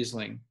estate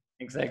Riesling.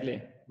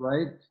 Exactly.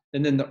 Right?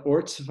 And then the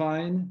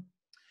Ortswein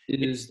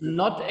is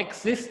not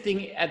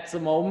existing at the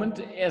moment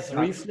as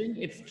Riesling.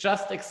 It's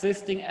just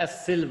existing as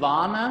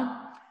Silvaner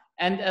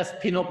and as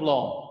Pinot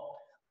Blanc.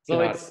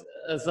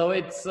 So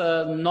it's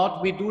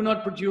not, we do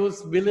not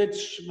produce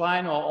village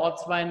wine or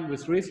Ortswein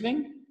with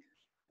Riesling.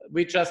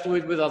 We just do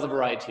it with other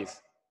varieties.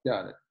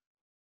 Got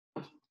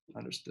it.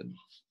 Understood.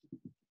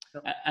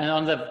 And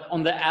on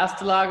the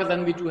Erste Lage,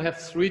 then we do have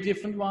 3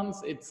 different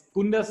ones. It's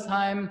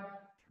Gundersheim,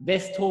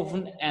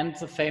 Westhofen, and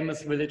the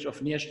famous village of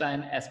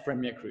Nierstein as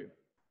Premier Cru.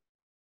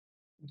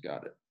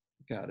 Got it.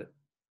 Got it.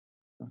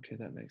 Okay,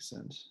 that makes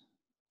sense.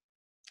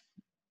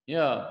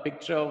 Yeah,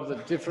 picture of the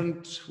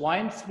different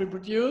wines we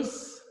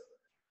produce.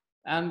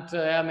 And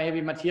maybe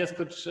Matthias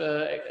could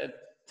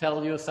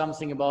tell you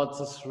something about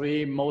the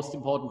 3 most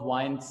important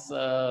wines,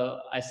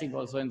 I think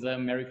also in the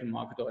American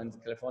market or in the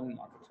Californian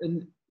market.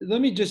 And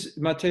let me just,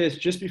 Matthias,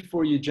 just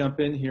before you jump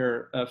in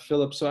here,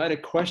 Philip, so I had a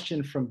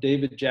question from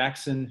David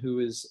Jackson, who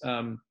is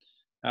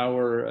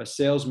our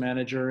sales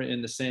manager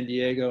in the San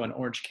Diego and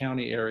Orange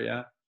County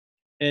area.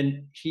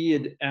 And he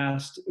had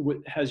asked,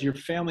 has your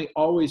family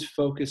always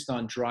focused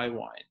on dry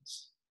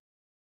wines?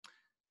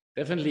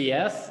 Definitely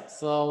yes.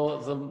 So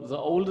the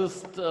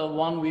oldest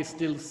one we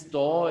still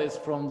store is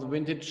from the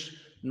vintage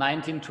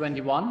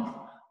 1921.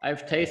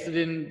 I've tasted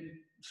it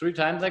 3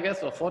 times, I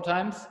guess, or 4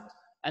 times,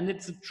 and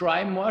it's a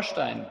dry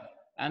Moorstein,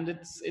 and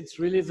it's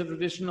really the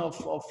tradition of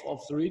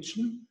the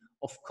region.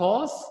 Of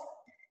course,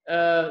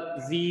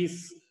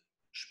 these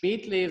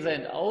Spätlese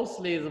and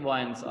Auslese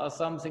wines are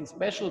something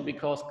special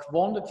because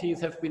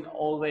quantities have been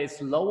always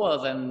lower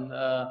than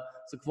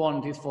the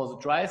quantities for the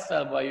dry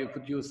style where you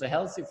could use the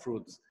healthy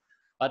fruits.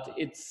 But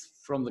it's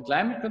from the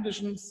climate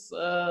conditions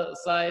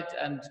side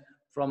and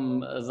from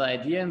the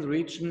idea in the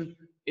region,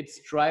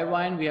 it's dry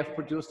wine we have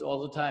produced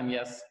all the time,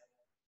 yes.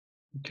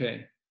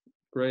 Okay,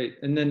 great.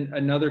 And then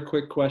another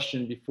quick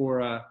question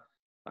before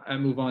I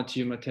move on to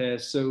you,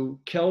 Matthias. So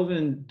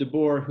Kelvin de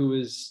Boer, who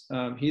is,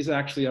 he's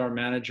actually our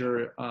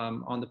manager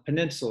on the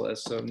peninsula,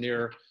 so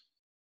near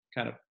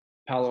kind of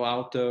Palo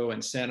Alto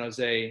and San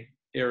Jose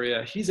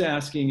area. He's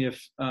asking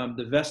if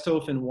the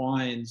Westhofen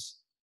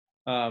wines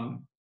are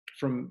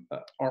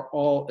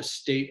all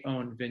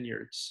estate-owned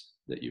vineyards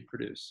that you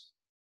produce.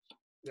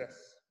 Yes.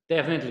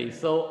 Definitely.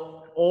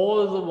 So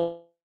all the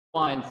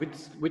wines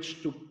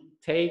which to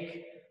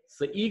take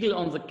the eagle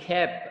on the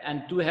cap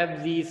and to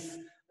have these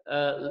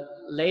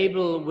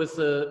label with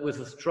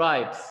the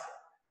stripes,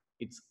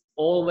 it's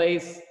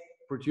always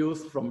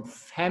produced from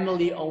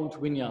family-owned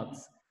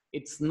vineyards.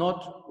 It's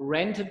not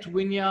rented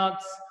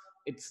vineyards,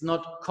 it's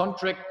not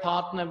contract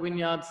partner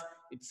vineyards,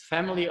 it's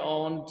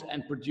family-owned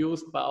and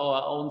produced by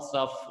our own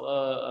staff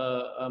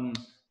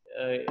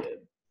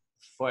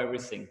for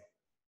everything.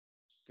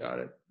 Got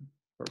it.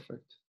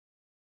 Perfect.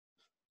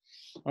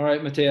 All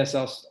right, Matthias,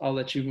 I'll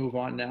let you move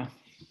on now.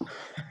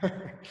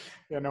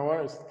 Yeah, no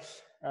worries.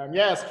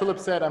 Yeah, as Philipp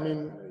said, I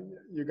mean,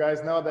 you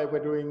guys know that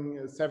we're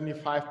doing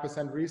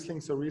 75%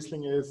 Riesling, so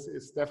Riesling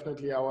is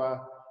definitely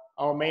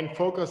our main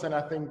focus, and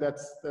I think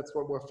that's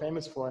what we're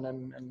famous for.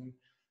 And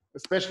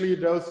especially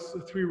those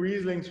 3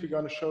 Rieslings we're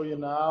going to show you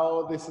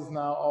now. This is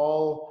now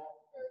all,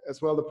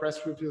 as well, the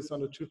press reviews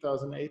on the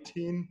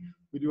 2018.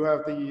 We do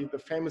have the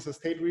famous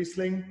estate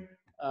Riesling,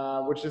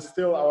 which is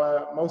still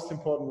our most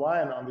important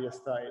wine on the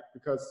estate,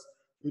 because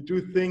we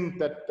do think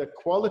that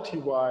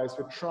quality-wise,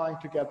 we're trying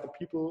to get the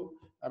people,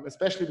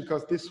 especially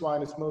because this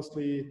wine is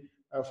mostly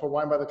for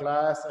wine by the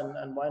glass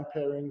and wine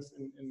pairings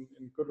in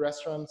good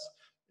restaurants.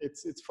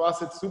 It's for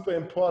us, it's super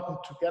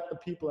important to get the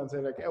people and say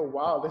like, oh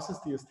wow, this is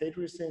the estate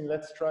Riesling,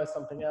 let's try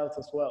something else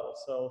as well.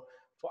 So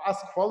for us,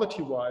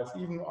 quality-wise,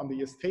 even on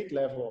the estate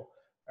level,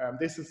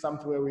 this is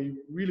something where we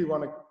really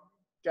want to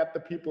get the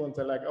people and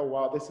say like, oh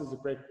wow, this is a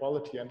great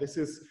quality. And this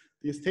is,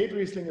 the estate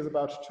Riesling is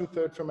about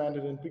 2/3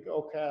 fermented in big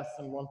oak casks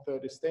and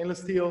 1/3 is stainless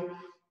steel.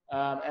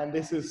 And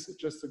this is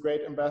just a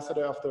great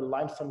ambassador of the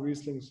limestone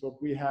Rieslings, what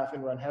we have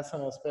in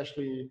Rheinhessen,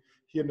 especially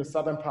here in the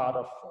southern part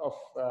of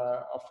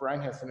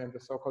Rheinhessen, in the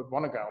so-called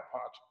Wonnegau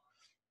part.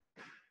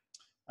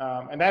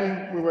 And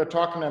then we were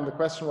talking, and the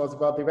question was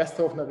about the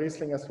Westhofener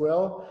Riesling as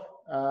well.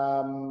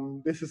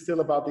 This is still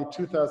about the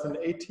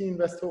 2018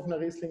 Westhofener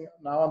Riesling.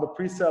 Now on the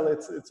pre-sale,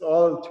 it's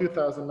all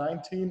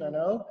 2019, I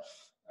know.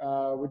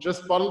 We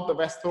just bottled the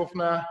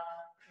Westhofener.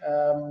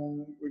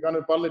 We're going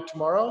to bottle it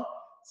tomorrow.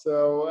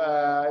 So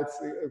it's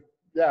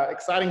yeah,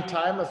 exciting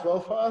time as well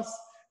for us.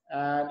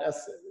 And as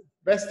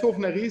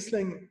Westhofener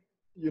Riesling,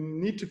 you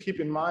need to keep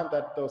in mind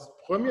that those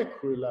Premier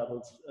Cru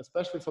levels,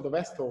 especially for the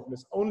Westhofen,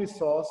 is only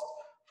sourced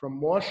from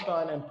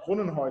Moorstein and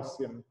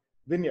Brunnenhäuschen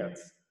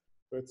vineyards.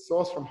 So it's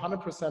sourced from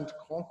 100%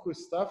 Grand Cru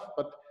stuff,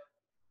 but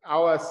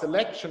our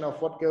selection of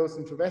what goes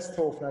into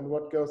Westhofen and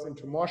what goes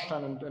into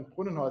Moorstein and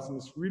Brunnenhäuschen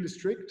is really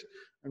strict.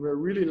 And we're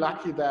really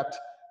lucky that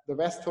the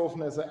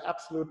Westhofen is an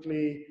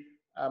absolutely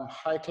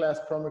high-class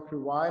Premier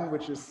Cru wine,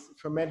 which is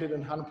fermented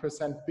in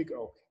 100% big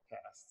oak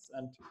casks.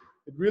 And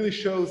it really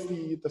shows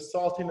the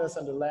saltiness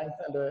and the length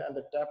and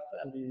the depth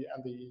and the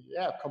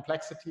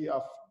complexity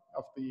of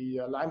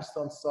the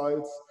limestone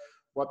soils,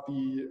 what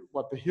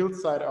the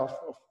hillside of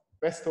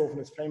Westhofen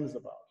is famous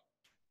about.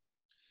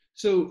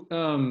 So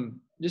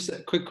just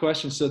a quick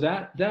question. So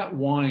that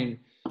wine,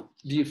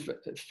 do you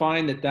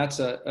find that that's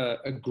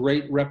a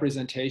great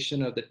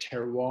representation of the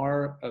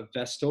terroir of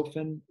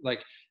Westhofen?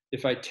 Like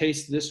if I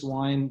taste this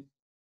wine,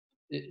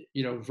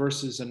 you know,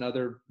 versus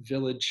another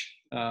village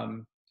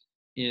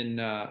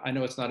I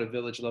know it's not a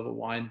village level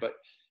wine, but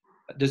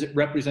does it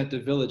represent the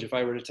village? If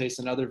I were to taste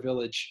another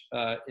village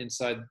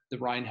inside the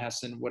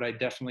Rheinhessen, would I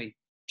definitely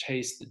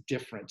taste the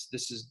difference?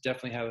 This is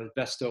definitely have a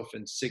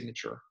Westhofen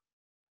signature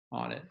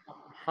on it.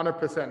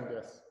 100%,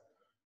 yes.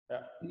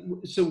 Yeah.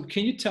 So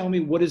can you tell me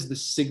what is the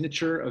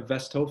signature of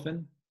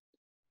Westhofen?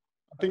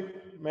 I think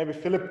maybe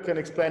Philipp can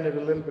explain it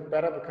a little bit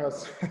better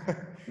because...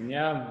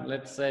 Yeah,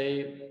 let's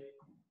say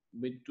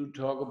we do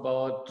talk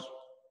about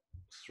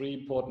 3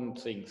 important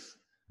things.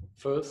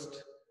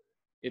 First,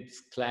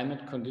 it's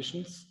climate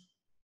conditions,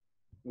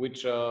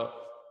 which are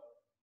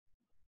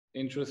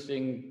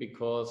interesting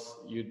because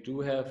you do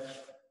have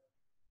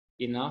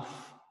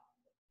enough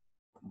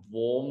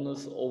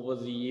warmness over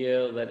the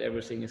year that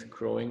everything is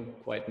growing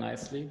quite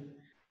nicely.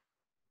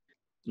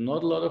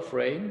 Not a lot of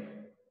rain,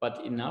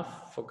 but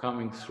enough for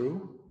coming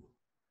through.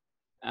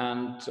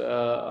 And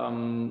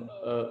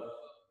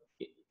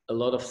a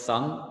lot of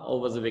sun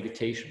over the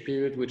vegetation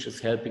period, which is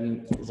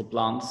helping the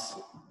plants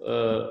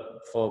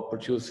for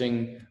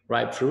producing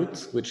ripe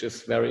fruits, which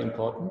is very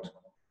important.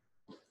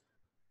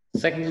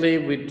 Secondly,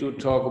 we do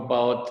talk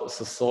about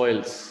the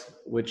soils,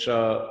 which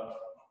are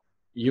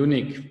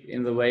unique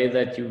in the way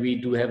that we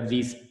do have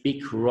these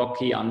big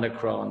rocky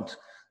underground.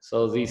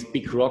 So these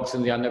big rocks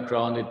in the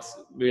underground,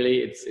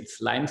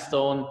 it's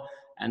limestone,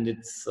 and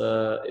it's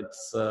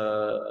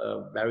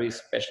a very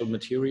special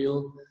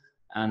material.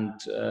 And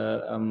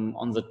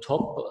on the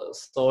top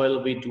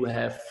soil, we do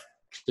have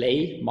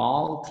clay,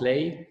 marl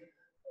clay,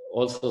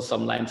 also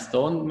some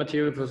limestone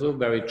material, for so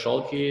very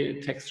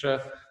chalky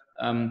texture.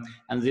 And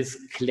these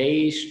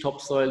clay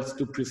topsoils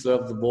do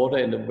preserve the water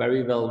in a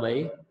very well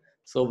way.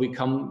 So we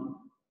come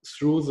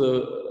through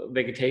the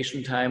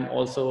vegetation time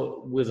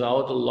also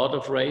without a lot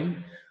of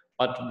rain,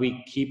 but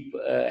we keep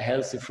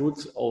healthy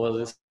fruits over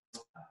this.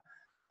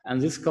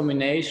 And this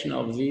combination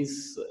of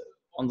these,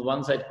 on the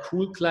one side,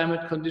 cool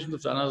climate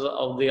conditions,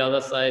 on the other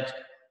side,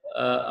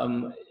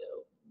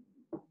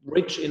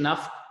 rich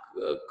enough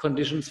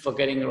conditions for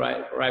getting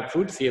ripe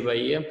fruits year by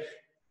year,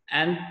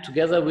 and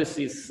together with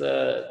this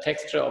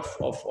texture of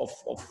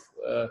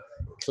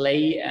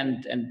clay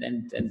and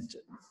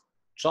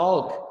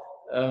chalk,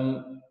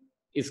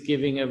 is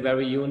giving a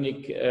very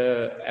unique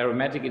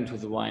aromatic into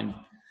the wine.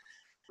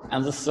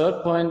 And the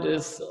third point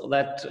is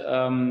that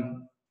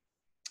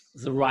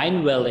the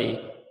Rhine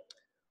Valley,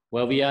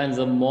 where we are in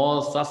the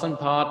more southern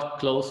part,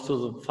 close to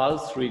the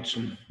Pfalz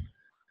region,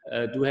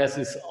 do has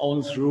its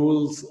own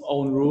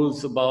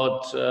rules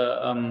about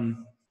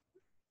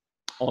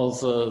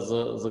also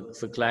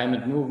the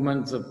climate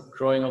movement, the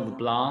growing of the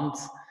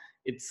plants.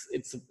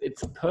 It's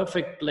a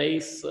perfect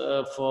place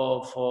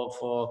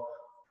for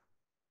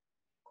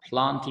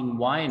planting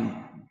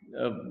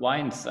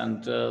wines,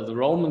 and the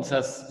Romans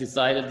has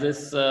decided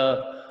this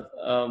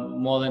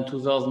more than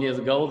 2,000 years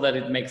ago, that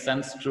it makes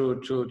sense to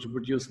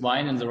produce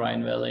wine in the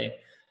Rhine Valley.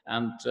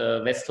 And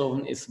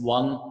Westhofen is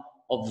one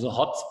of the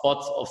hot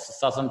spots of the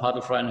southern part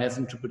of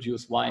Rheinhessen to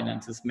produce wine,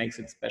 and this makes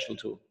it special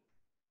too.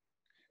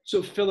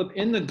 So Philipp,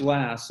 in the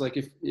glass, like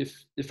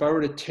if I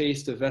were to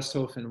taste a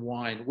Westhofen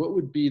wine, what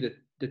would be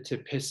the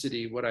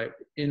typicity,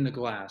 in the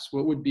glass?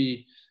 What would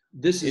be,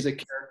 this is a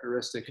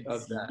characteristic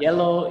of that?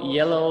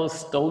 Yellow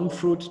stone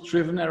fruit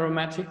driven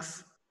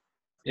aromatics.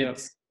 Yep.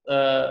 It's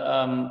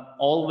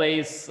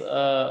always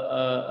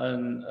a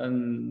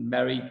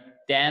very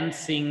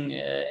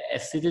dancing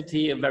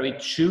acidity, a very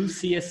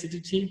juicy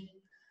acidity.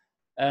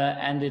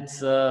 And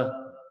it's,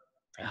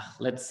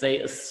 let's say,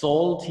 a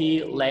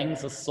salty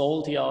length, a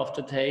salty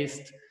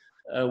aftertaste,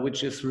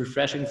 which is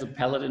refreshing the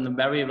palate in a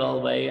very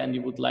well way, and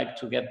you would like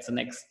to get the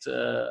next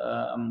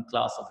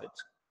glass of it.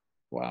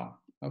 Wow.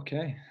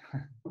 Okay.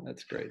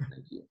 That's great.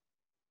 Thank you.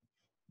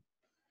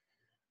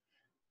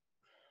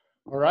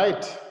 All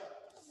right.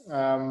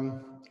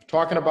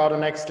 Talking about the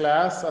next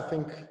glass, I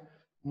think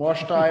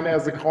Moorstein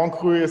as a Grand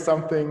Cru is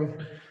something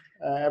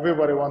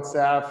everybody wants to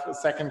have a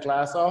second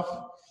glass of.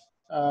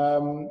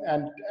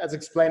 And as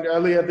explained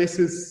earlier, this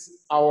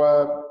is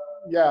our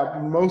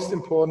most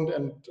important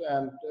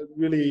and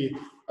really,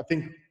 I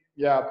think,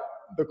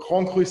 the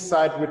Grand Cru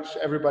side, which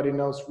everybody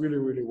knows really,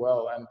 really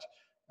well. And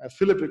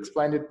Philipp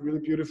explained it really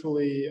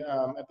beautifully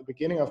at the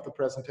beginning of the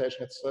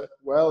presentation as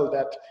well,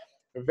 that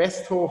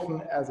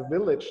Westhofen as a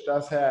village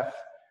does have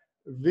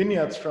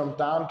vineyards from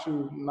down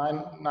to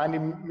 90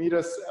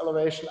 meters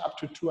elevation up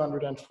to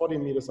 240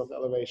 meters of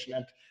elevation.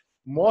 And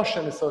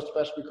Moorstein is so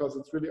special because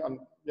it's really on,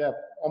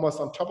 almost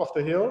on top of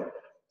the hill.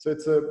 So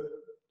it's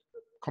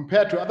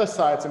compared to other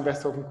sites in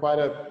Westhofen, quite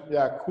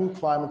a cool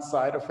climate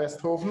side of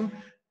Westhofen.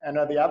 And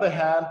on the other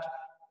hand,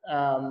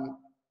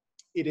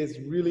 it is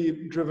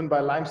really driven by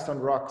limestone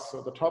rocks.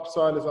 So the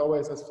topsoil is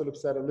always, as Philipp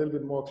said, a little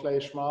bit more clay,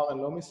 schmal, and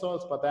loamy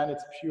soils, but then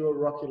it's pure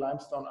rocky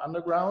limestone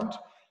underground.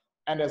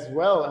 And as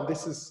well, and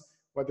this is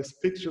why this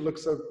picture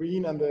looks so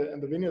green and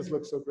the vineyards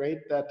look so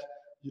great, that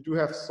you do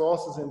have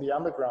sources in the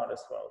underground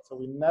as well. So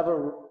we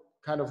never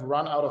kind of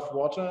run out of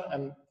water,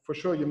 and for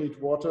sure you need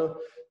water,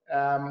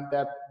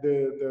 that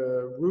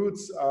the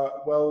roots are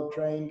well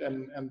drained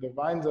and the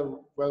vines are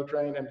well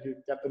drained, and you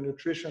get the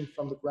nutrition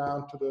from the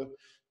ground to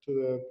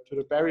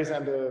the berries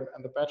and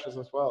the batches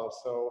as well.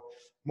 So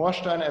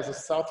Moorstein as a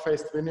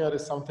south-faced vineyard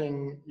is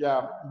something,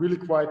 really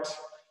quite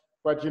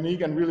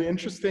unique and really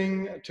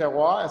interesting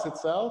terroir as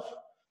itself.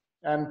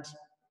 And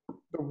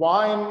the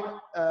wine,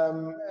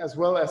 as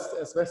well as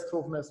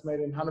Westhofen, is made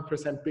in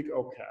 100% big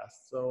oak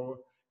cast. So,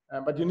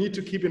 but you need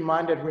to keep in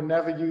mind that we're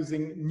never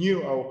using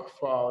new oak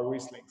for our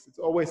Rieslings. It's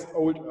always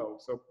old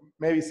oak. So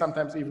maybe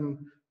sometimes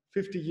even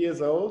 50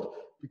 years old,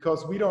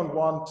 because we don't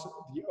want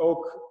the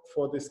oak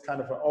for this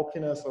kind of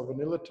oakiness or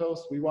vanilla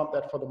toast. We want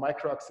that for the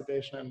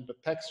micro-oxidation and the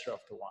texture of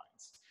the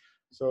wines.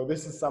 So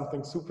this is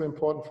something super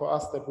important for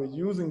us, that we're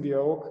using the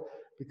oak,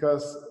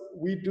 because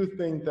we do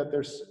think that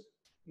there's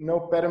no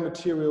better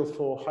material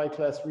for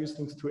high-class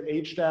Rieslings to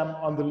age them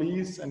on the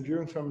lees and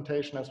during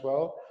fermentation as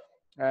well.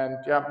 And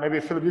maybe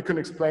Philipp, you can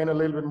explain a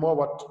little bit more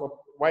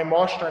why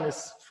Moorstein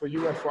is for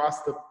you and for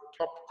us the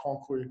top Grand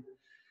Cru,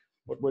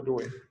 what we're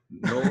doing.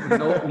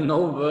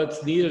 No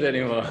words needed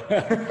anymore.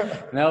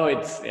 No,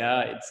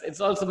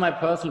 it's also my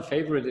personal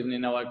favorite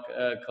in our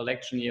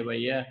collection year by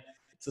year.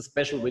 It's a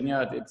special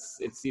vineyard.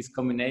 It's this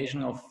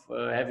combination of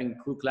having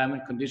cool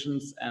climate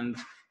conditions and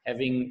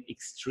having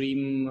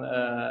extreme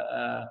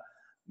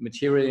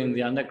material in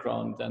the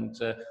underground. And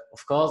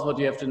of course, what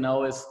you have to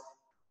know is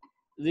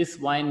this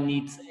wine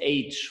needs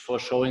age for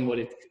showing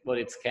what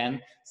it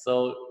can.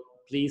 So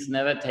please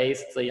never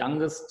taste the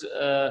youngest.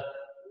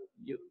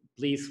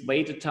 Please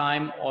wait a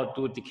time or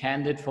do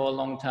decant it for a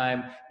long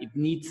time. It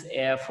needs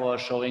air for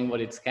showing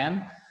what it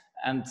can.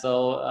 And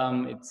so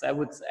I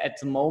would, at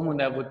the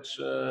moment, I would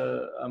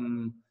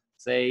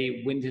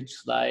say vintage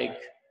like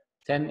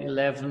 10,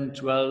 11,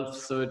 12,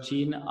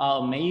 13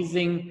 are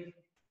amazing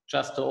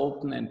just to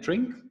open and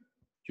drink.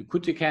 You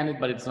could decant it,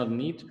 but it's not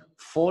neat.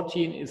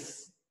 14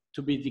 is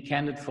to be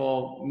decanted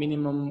for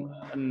minimum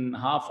a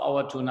half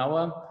hour to an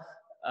hour.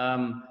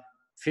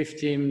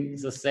 15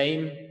 the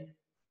same.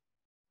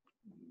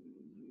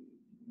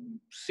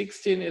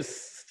 16 is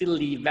still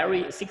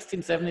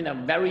 16, 17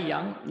 are very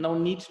young. No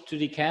need to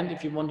decant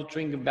if you want to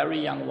drink a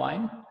very young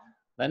wine.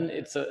 Then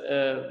it's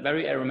a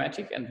very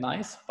aromatic and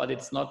nice, but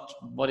it's not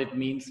what it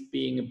means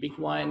being a big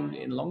wine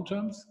in long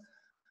terms.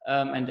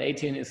 And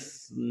 18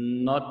 is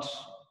not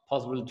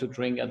possible to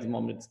drink at the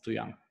moment, it's too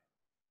young.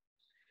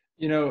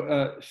 You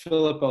know,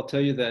 Philip, I'll tell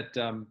you that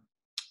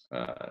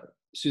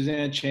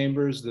Suzanne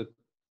Chambers,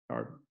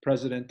 our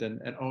president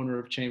and owner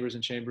of Chambers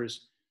and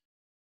Chambers,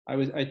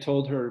 I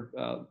told her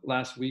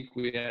last week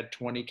we had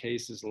 20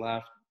 cases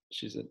left.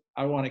 She said,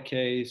 I want a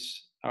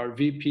case. Our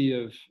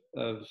VP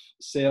of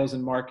sales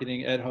and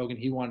marketing, Ed Hogan,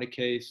 he wanted a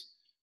case.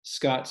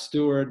 Scott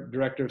Stewart,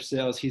 director of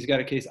sales, he's got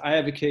a case. I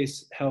have a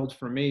case held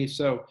for me.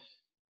 So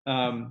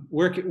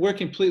we're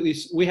completely,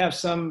 we have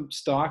some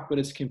stock, but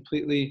it's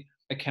completely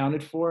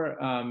accounted for.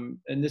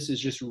 And this is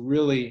just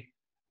really,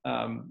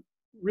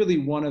 really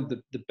one of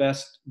the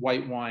best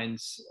white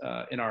wines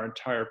in our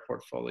entire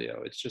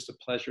portfolio. It's just a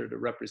pleasure to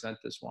represent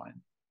this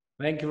wine.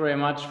 Thank you very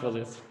much for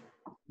this.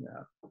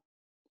 Yeah.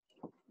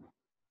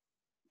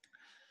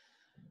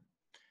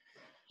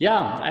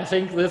 Yeah, I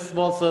think this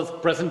was a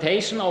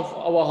presentation of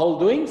our whole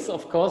doings.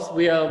 Of course,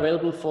 we are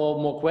available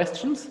for more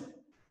questions.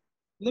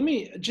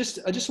 I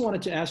just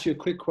wanted to ask you a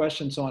quick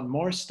question. So on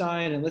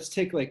Moorstein, and let's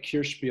take like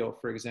Kirschspiel,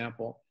 for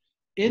example,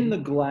 in the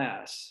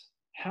glass,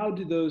 how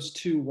do those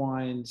two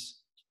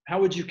wines,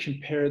 how would you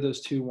compare those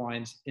two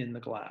wines in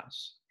the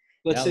glass?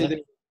 Let's say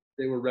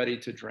they were ready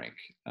to drink.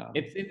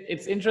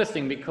 It's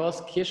interesting because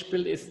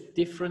Kirschspiel is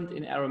different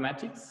in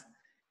aromatics.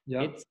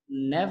 Yeah. It's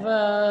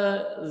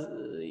never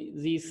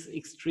these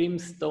extreme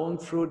stone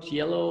fruit,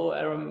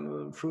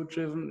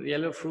 fruit-driven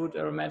yellow fruit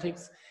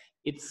aromatics.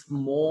 It's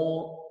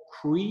more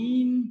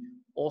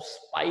green or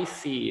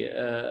spicy,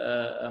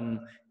 the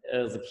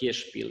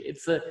Kirschspiel.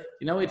 It's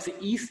it's an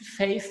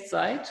east-faced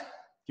side.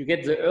 You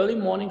get the early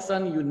morning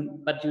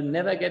sun, but you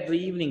never get the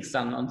evening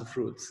sun on the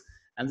fruits.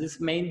 And this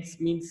means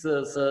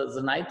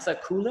the nights are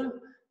cooler.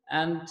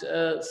 And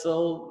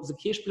so the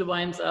Kirschspiel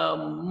wines are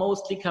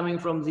mostly coming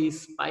from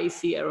these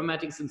spicy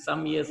aromatics. In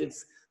some years,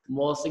 it's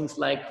more things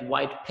like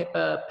white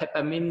pepper,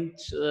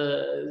 peppermint,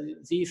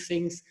 these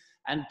things.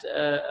 And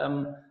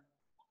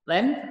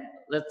then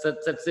that's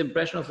the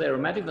impression of the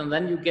aromatic. And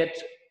then you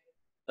get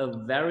a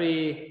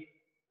very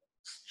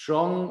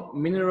strong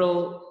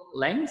mineral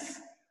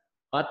length,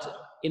 but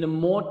in a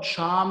more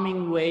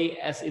charming way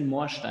as in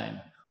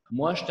Moorstein.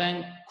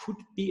 Moorstein could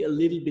be a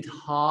little bit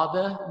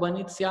harder when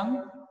it's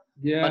young.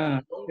 Yeah.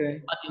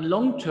 But in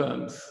long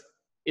terms,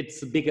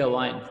 it's a bigger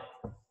wine.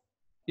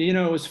 You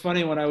know, it was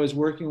funny when I was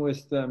working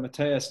with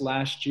Matthias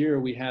last year,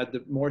 we had the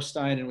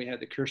Moorstein and we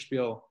had the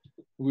Kirschspiel.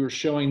 We were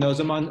showing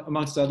those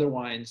amongst other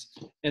wines.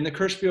 And the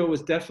Kirschspiel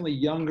was definitely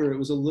younger. It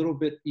was a little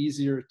bit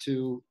easier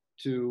to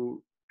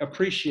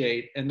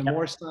appreciate. And the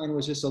Moorstein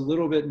was just a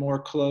little bit more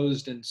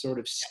closed and sort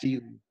of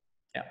steely.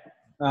 Yeah.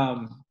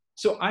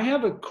 So I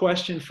have a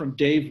question from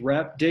Dave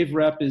Rep. Dave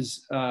Rep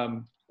is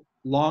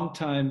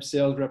longtime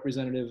sales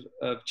representative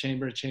of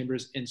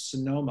Chambers in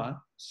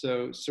Sonoma,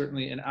 so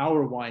certainly in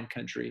our wine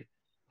country.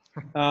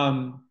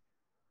 And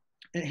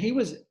he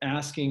was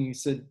asking, he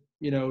said,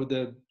 you know,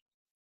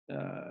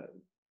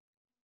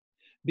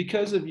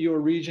 because of your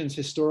region's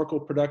historical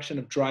production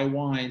of dry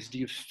wines, do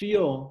you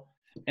feel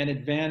an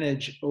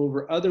advantage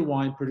over other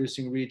wine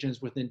producing regions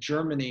within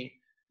Germany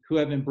who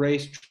have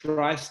embraced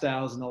dry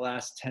styles in the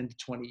last 10 to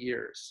 20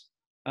 years?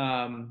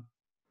 So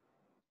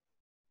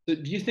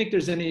do you think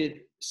there's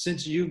any,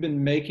 since you've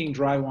been making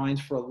dry wines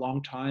for a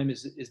long time,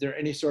 is there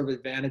any sort of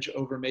advantage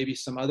over maybe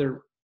some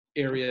other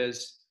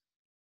areas,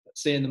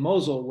 say in the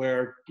Mosel,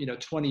 where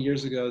 20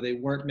 years ago they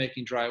weren't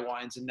making dry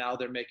wines and now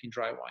they're making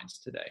dry wines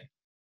today?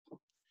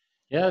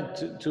 Yeah,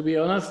 to be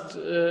honest,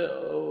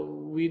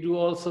 we do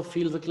also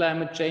feel the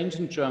climate change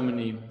in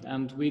Germany,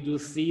 and we do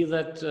see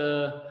that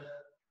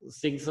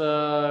things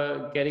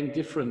are getting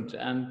different.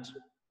 And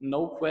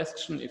no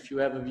question, if you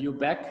have a view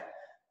back,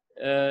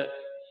 it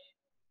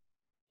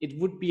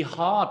would be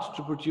hard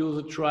to produce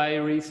a dry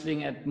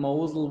Riesling at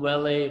Mosel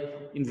Valley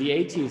in the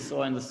 80s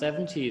or in the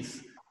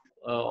 70s,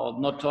 or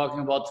not talking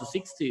about the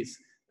 60s,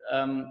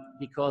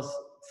 because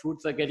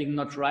fruits are getting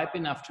not ripe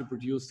enough to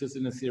produce this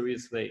in a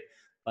serious way.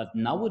 But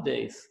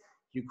nowadays,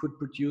 you could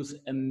produce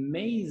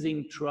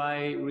amazing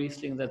dry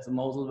Riesling at the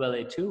Mosel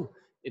Valley too.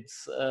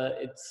 It's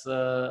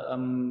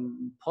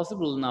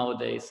possible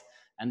nowadays,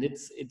 and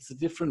it's a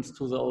difference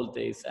to the old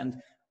days.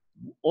 And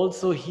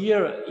also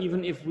here,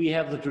 even if we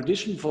have the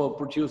tradition for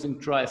producing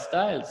dry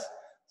styles,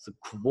 the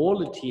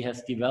quality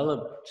has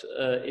developed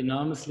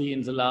enormously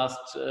in the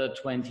last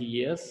 20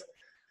 years.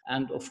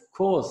 And of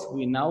course,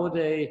 we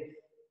nowadays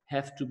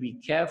have to be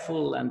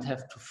careful and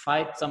have to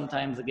fight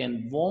sometimes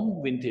again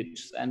warm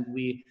vintage, and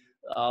we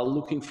are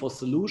looking for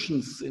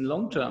solutions in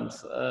long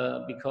terms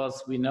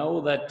because we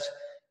know that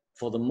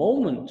for the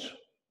moment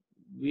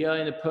we are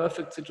in a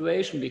perfect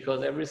situation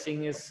because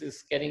everything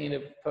is getting in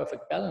a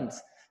perfect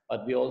balance.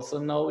 But we also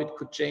know it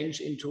could change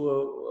into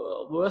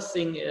a worse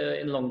thing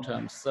in long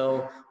term.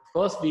 So of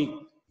course we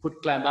could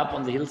climb up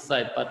on the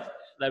hillside, but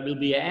there will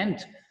be an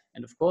end.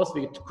 And of course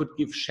we could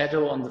give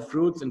shadow on the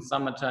fruits in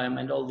summertime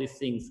and all these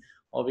things.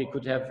 Or we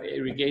could have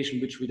irrigation,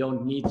 which we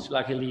don't need,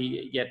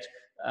 luckily, yet.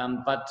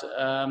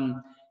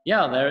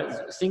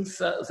 Yeah,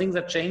 things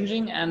are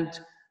changing, and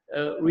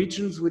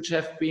regions which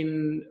have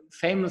been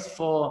famous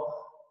for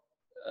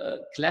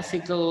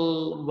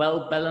classical,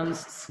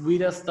 well-balanced,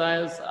 sweeter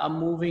styles are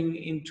moving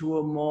into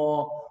a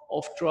more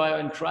off-dry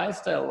and dry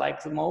style,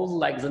 like the Mosel,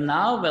 like the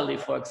Noir Valley,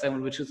 for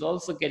example, which is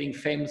also getting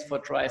famous for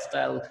dry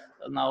style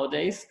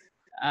nowadays.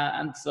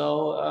 And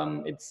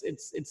so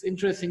it's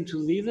interesting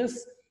to see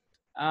this.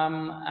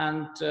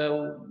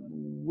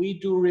 We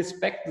do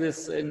respect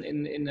this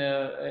in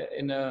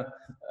a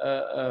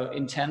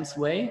intense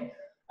way,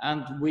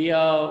 and we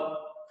are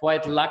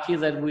quite lucky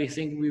that we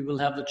think we will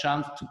have the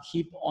chance to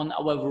keep on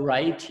our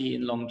variety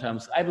in long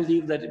terms. I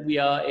believe that we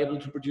are able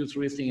to produce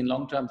Riesling in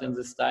long terms in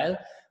this style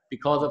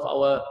because of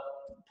our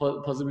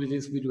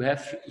possibilities we do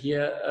have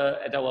here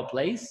at our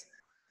place.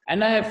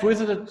 And I have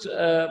visited,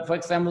 for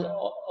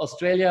example,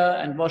 Australia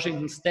and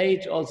Washington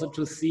State also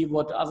to see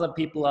what other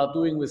people are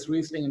doing with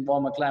Riesling in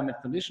warmer climate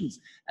conditions.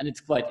 And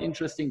it's quite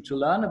interesting to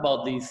learn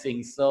about these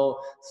things. So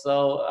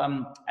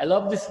I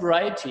love this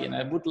variety, and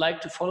I would like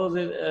to follow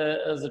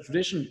the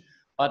tradition,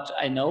 but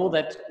I know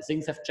that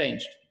things have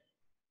changed.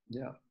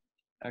 Yeah,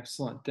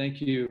 excellent.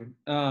 Thank you.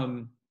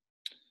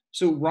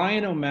 So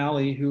Ryan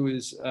O'Malley, who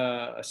is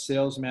a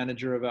sales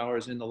manager of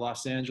ours in the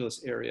Los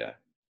Angeles area,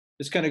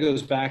 this kind of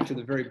goes back to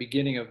the very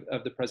beginning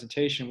of the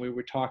presentation. We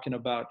were talking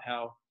about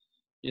how,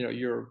 you know,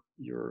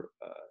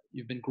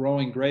 you've been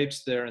growing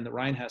grapes there in the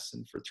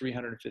Rheinhessen for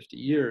 350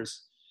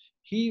 years.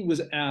 He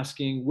was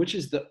asking, which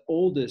is the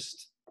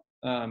oldest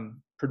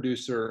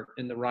producer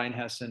in the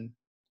Rheinhessen,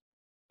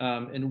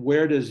 and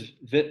where does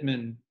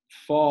Wittmann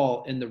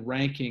fall in the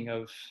ranking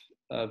of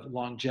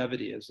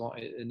longevity,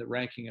 in the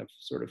ranking of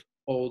sort of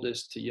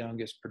oldest to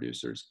youngest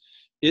producers?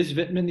 Is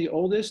Wittmann the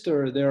oldest,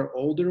 or are there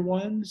older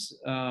ones?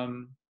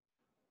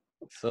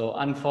 So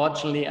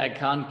unfortunately, I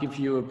can't give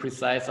you a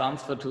precise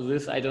answer to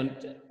this. I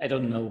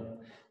don't know.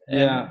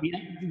 Yeah.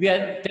 We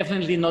are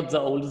definitely not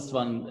the oldest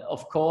one.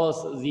 Of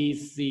course,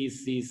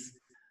 these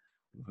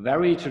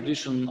very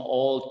traditional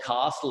old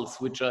castles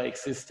which are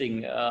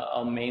existing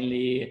are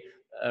mainly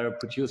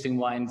producing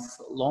wines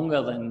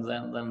longer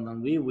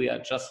than we. We are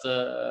just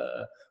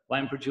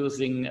wine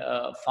producing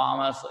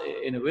farmers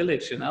in a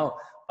village, you know.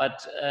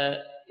 But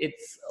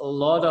it's a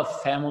lot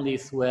of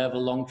families who have a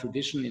long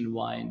tradition in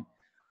wine.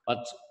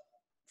 But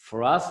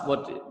for us,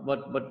 what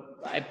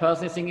I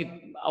personally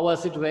think, our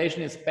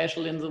situation is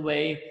special in the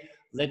way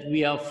that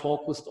we are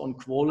focused on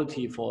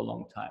quality for a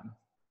long time.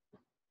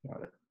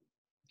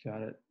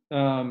 Got it.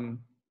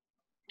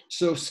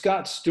 So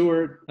Scott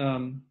Stewart,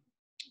 whom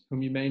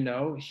you may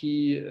know,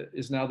 he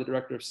is now the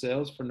director of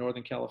sales for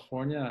Northern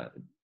California.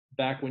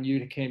 Back when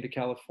you came to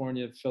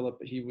California,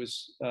 Philip, he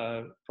was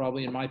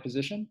probably in my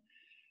position.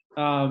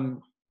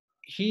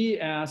 He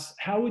asks,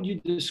 how would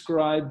you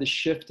describe the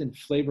shift in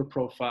flavor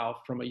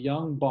profile from a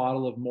young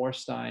bottle of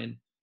Moorstein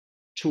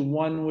to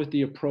one with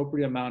the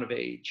appropriate amount of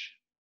age?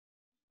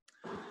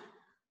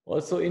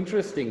 Also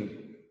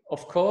interesting.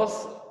 Of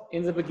course,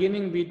 in the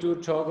beginning, we do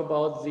talk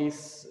about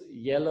these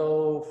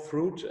yellow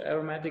fruit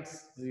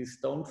aromatics, these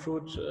stone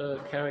fruit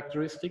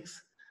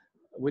characteristics,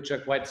 which are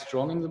quite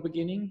strong in the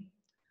beginning.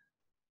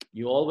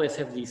 You always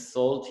have this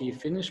salty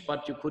finish,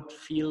 but you could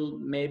feel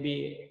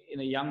maybe in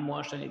a young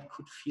Moorstein, it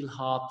could feel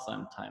hard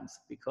sometimes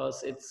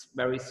because it's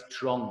very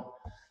strong.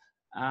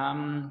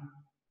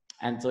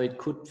 And so it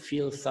could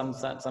feel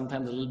sometimes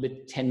a little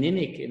bit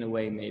tanninic in a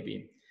way,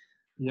 maybe.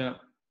 Yeah.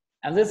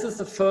 And this is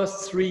the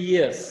first 3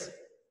 years.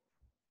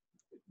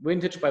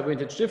 Vintage by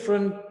vintage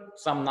different,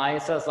 some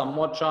nicer, some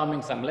more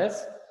charming, some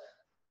less.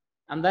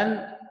 And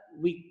then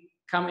we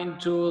come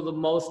into the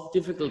most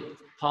difficult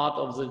part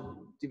of the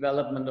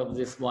development of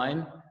this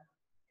wine.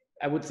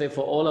 I would say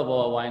for all of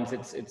our wines,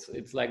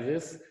 it's like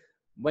this.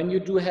 When you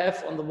do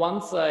have on the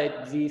one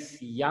side these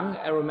young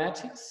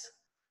aromatics,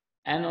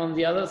 and on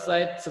the other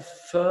side the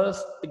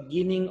first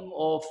beginning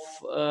of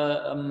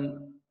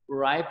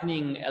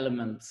ripening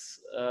elements,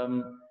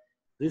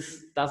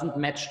 this doesn't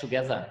match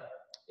together.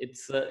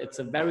 It's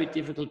a very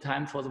difficult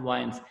time for the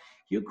wines.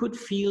 You could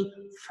feel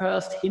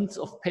first hints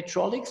of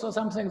petrolics or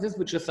something like this,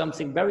 which is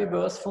something very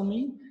worse for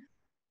me.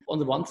 on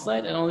the one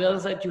side, and on the other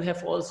side, you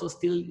have also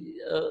still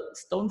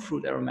stone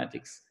fruit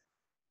aromatics.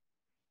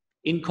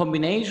 In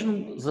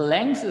combination, the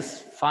length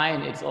is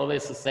fine, it's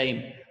always the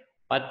same,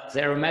 but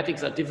the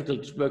aromatics are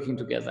difficult working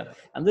together.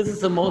 And this is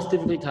the most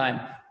difficult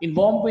time. In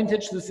warm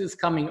vintage, this is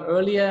coming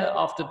earlier,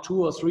 after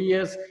 2 or 3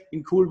 years.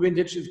 In cool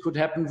vintage, it could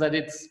happen that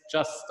it's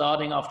just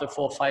starting after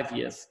 4 or 5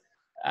 years.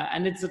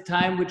 And it's a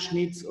time which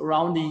needs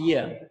around a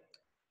year.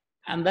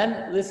 And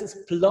then this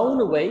is blown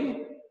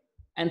away,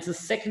 and the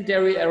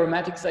secondary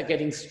aromatics are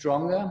getting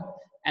stronger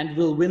and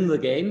will win the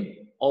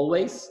game,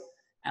 always.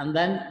 And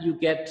then you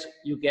get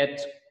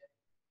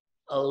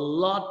a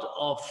lot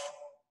of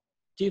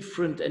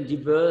different and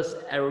diverse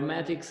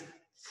aromatics,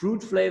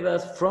 fruit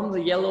flavors from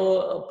the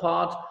yellow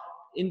part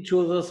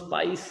into the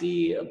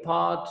spicy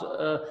part,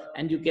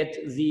 and you get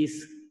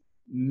these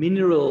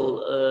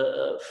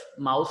mineral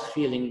mouth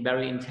feeling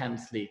very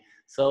intensely.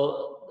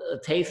 So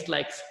taste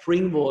like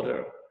spring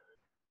water.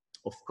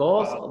 Of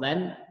course,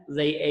 then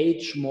they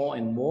age more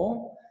and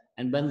more.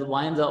 And when the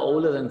wines are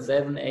older than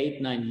 7,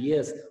 8, 9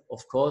 years,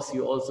 of course,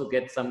 you also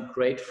get some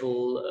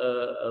grateful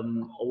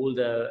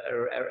older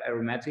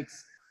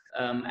aromatics.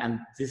 And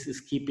this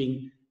is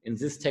keeping in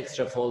this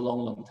texture for a long,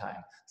 long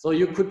time. So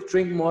you could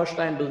drink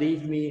Moorstein,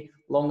 believe me,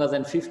 longer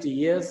than 50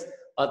 years,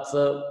 but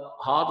the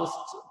hardest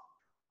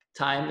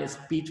time is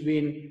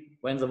between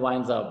when the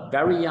wines are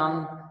very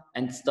young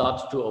and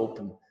start to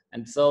open.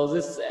 And so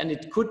this, and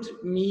it could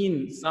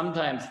mean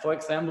sometimes, for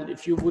example,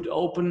 if you would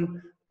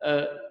open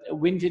a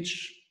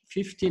vintage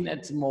 15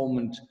 at the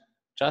moment,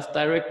 just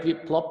directly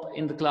plop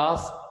in the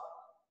glass,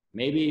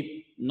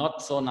 maybe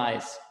not so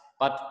nice.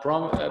 But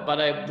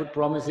I would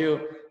promise you,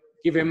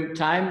 give him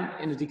time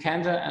in the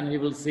decanter and you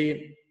will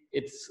see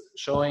it's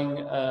showing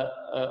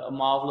a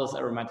marvelous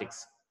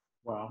aromatics.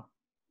 Wow.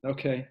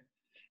 Okay.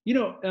 You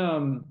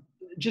know,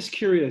 just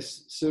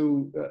curious.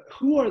 So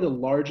who are the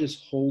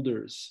largest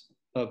holders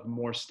of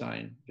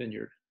Moorstein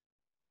vineyard?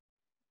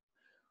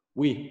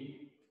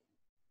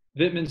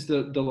 Wittmann's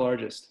the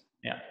largest.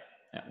 Yeah.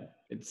 Yeah.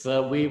 It's,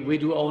 we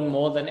do own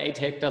more than 8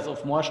 hectares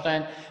of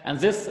Moorstein. And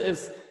this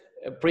is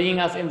bringing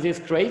us in this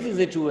crazy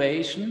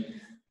situation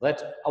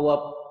that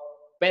our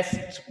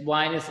best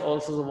wine is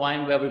also the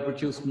wine where we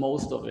produce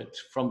most of it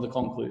from the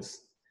Grand Cru.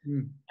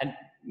 And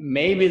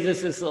maybe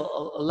this is a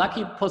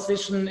lucky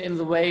position in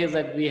the way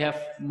that we have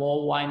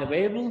more wine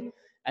available,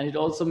 and it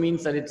also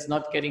means that it's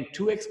not getting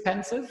too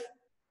expensive,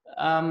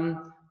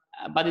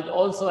 but it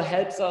also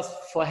helps us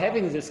for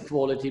having this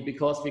quality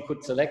because we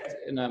could select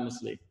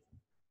enormously.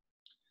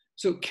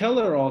 So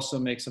Keller also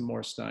makes a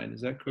Moorstein, is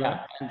that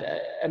correct? Yeah, and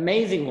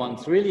amazing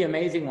ones, really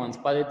amazing ones.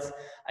 But it's,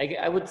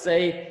 I would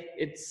say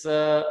it's,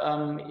 yeah,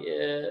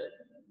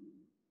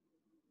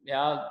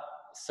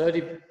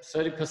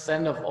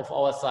 30% of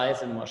our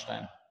size in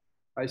Moorstein.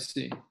 I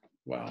see.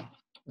 Wow,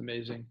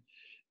 amazing.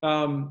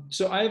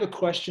 So I have a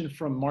question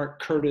from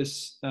Mark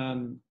Curtis.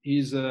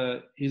 He's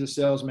a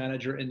sales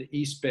manager in the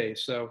East Bay,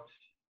 so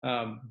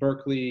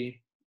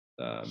Berkeley,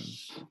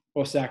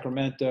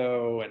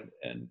 Sacramento,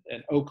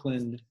 and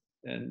Oakland.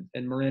 And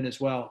Marin as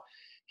well.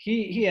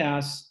 He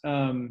asks,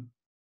 Ernie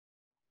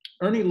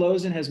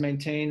Lozen has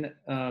maintained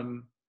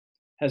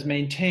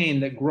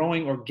that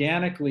growing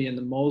organically in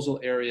the Mosel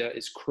area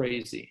is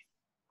crazy.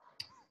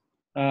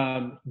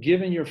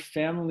 Given your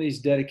family's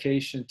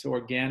dedication to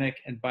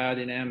organic and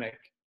biodynamic,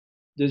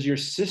 does your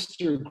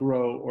sister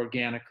grow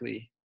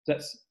organically?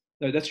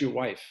 That's your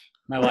wife.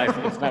 My wife.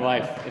 It's my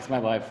wife. It's my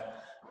wife.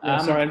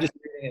 Sorry, I'm just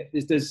reading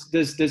it.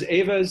 Does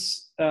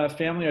Ava's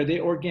family, are they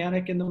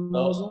organic in the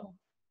Mosel?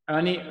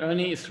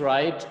 Ernie is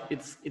right.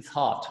 It's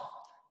hard,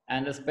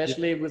 and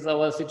especially with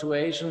our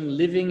situation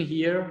living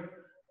here,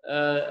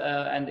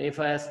 and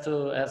Eva has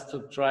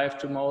to drive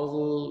to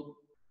Mosel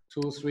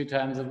 2-3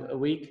 times a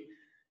week,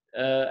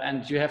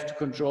 and you have to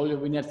control your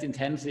vineyards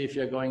intensely if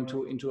you're going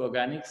into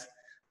organics.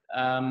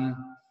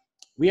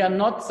 We are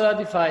not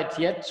certified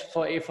yet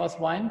for Eva's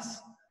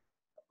wines,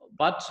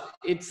 but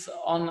it's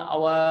on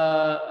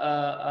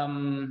our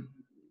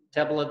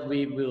tablet.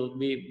 We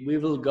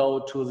will go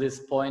to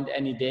this point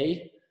any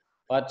day.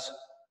 But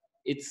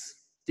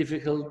it's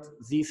difficult,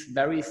 these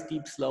very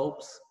steep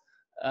slopes,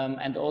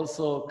 and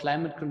also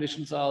climate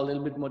conditions are a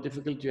little bit more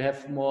difficult. You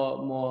have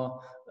more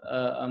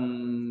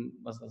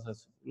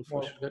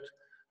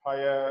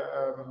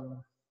higher.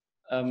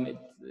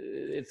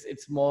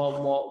 It's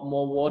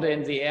more water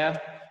in the air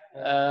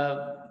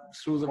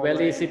through the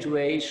valley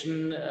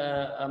situation,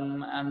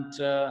 and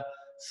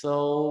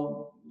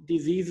so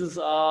diseases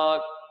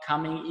are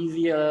coming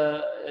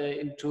easier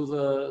into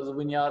the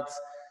vineyards.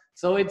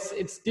 So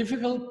it's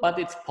difficult, but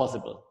it's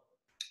possible.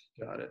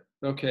 Got it.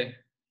 Okay.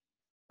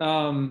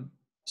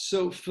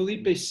 So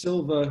Felipe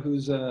Silva,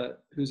 who's a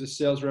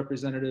sales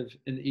representative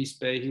in the East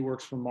Bay, he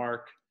works for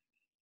Mark.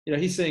 You know,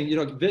 he's saying, you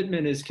know,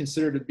 Wittmann is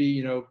considered to be,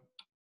 you know,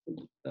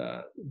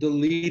 the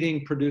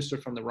leading producer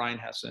from the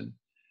Rheinhessen.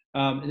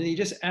 And then he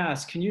just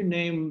asked, can you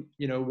name,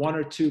 you know, 1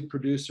 or 2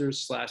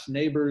 producers /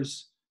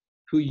 neighbors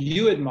who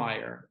you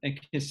admire and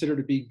consider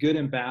to be good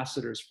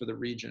ambassadors for the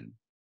region?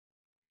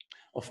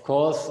 Of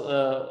course,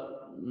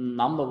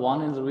 number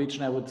one in the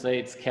region, I would say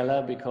it's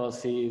Keller,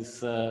 because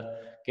he's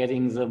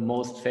getting the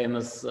most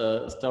famous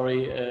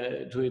story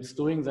to its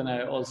doing. Then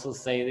I also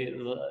say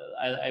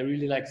I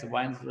really like the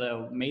wines, they're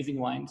amazing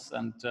wines,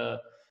 and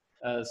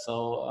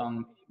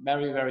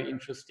very, very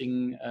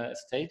interesting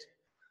estate.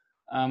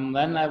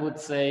 Then I would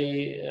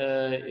say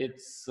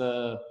it's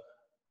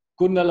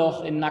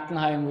Gunderloch in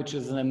Nackenheim, which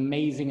is an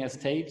amazing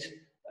estate.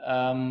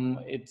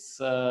 It's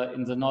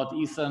in the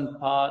northwestern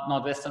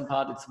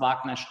part, it's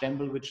Wagner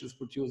Stempel, which is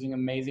producing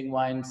amazing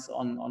wines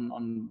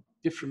on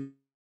different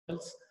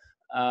levels.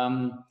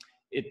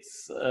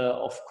 It's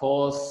of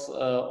course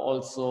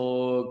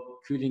also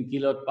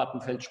Kühling-Gillot,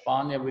 Battenfeld,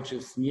 Spanier, which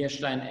is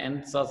Nierstein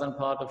and southern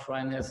part of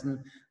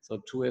Rheinhessen,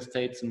 so 2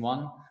 estates in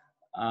one.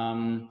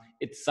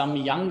 It's some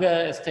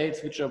younger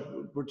estates which are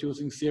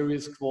producing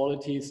serious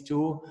qualities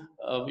too.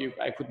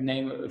 I could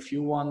name a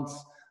few ones,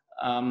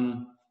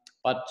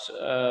 but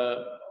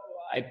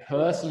I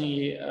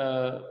personally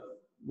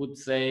would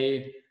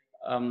say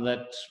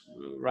that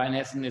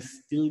Rheinhessen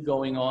is still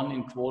going on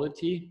in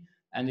quality,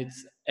 and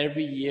it's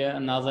every year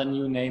another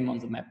new name on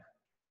the map.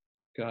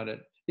 Got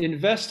it. In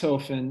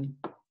Westhofen,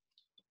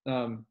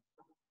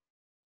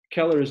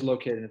 Keller is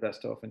located in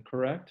Westhofen,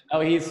 correct? Oh,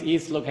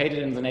 he's located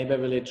in the neighbor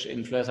village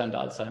in Flörsheim and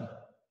Alzheim.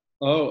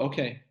 Oh,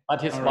 okay.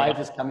 But his wife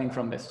is coming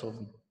from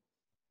Westhofen.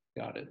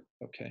 Got it.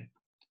 Okay.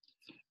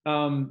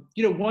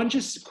 You know, one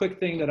just quick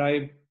thing that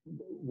I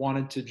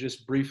wanted to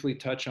just briefly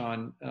touch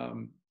on,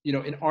 you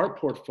know, in our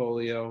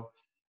portfolio,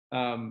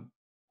 I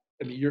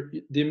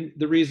mean, the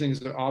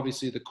Rieslings are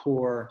obviously the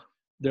core,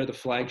 they're the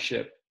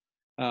flagship.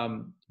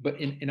 But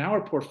in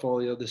our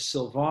portfolio, the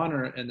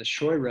Silvaner and the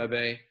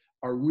Scheurebe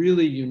are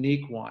really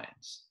unique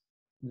wines.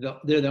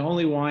 They're the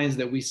only wines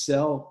that we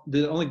sell.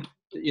 The only,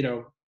 you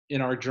know,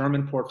 in our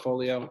German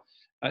portfolio,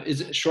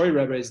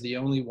 Scheurebe is the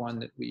only one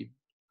that we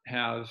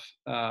have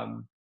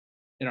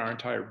in our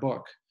entire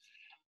book.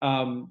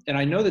 And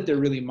I know that they're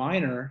really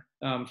minor.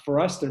 For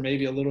us, they're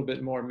maybe a little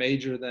bit more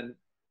major than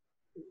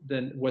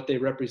what they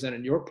represent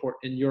in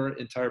your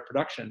entire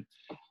production.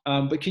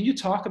 But can you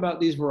talk about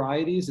these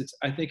varieties?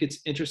 I think it's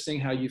interesting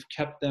how you've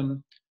kept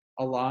them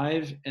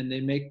alive, and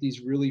they make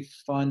these really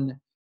fun,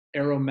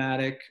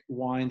 aromatic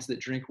wines that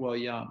drink while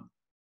young.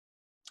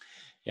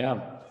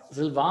 Yeah,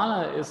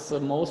 Silvaner is the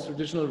most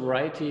traditional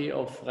variety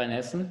of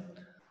Rheinhessen.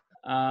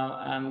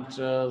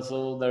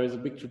 So there is a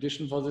big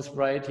tradition for this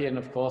variety, and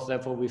of course,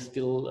 therefore, we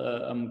still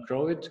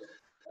grow it,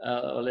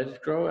 or let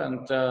it grow.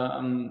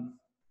 And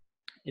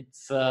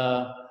it's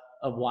a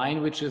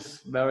wine which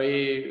is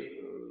very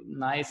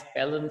nice,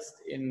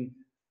 balanced in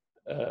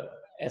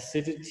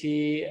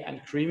acidity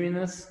and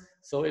creaminess.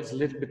 So it's a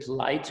little bit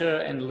lighter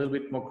and a little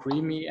bit more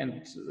creamy,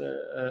 and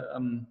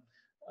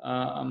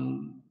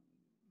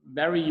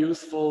very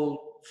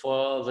useful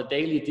for the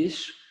daily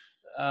dish.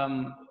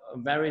 A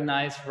very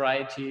nice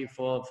variety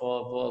for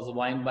the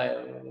wine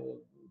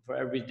for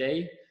every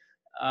day.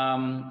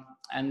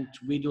 And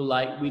we do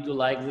like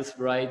this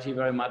variety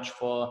very much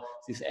for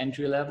this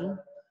entry level.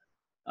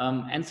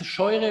 And the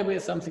Scheurebe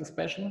is something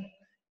special.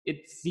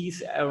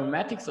 These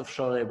aromatics of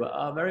Scheurebe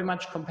are very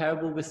much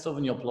comparable with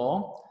Sauvignon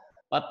Blanc,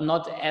 but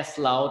not as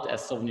loud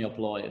as Sauvignon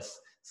Blanc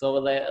is.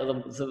 So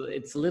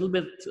it's a little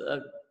bit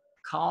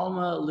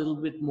calmer, a little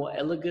bit more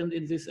elegant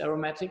in these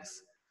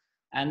aromatics,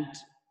 and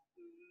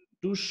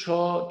to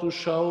show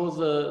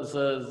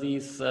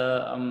these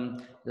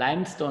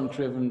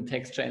limestone-driven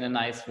texture in a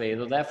nice way.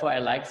 So therefore, I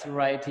like the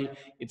variety.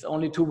 It's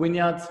only 2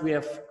 vineyards we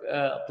have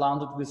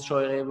planted with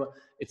Scheurebe.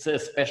 It's a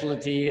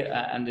specialty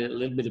and a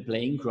little bit of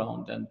playing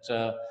ground. And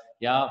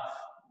yeah,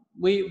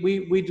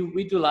 we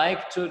do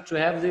like to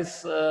have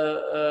these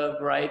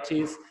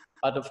varieties,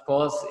 but of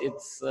course,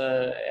 it's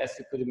as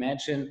you could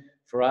imagine,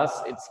 for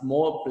us, it's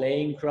more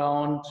playing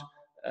ground,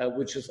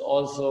 which is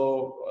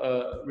also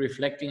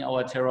reflecting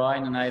our terroir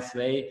in a nice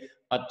way,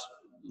 but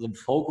the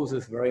focus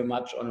is very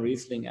much on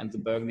Riesling and the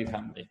Burgundy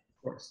family.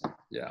 Of course,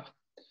 yeah.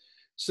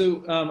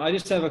 So I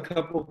just have a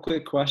couple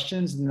quick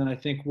questions, and then I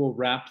think we'll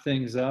wrap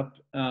things up.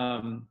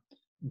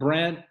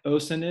 Brant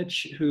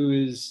Osenich, who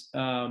is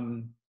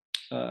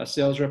a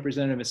sales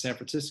representative in San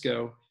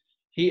Francisco,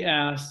 he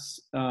asks,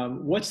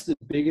 what's the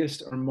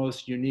biggest or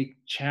most unique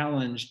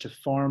challenge to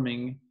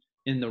farming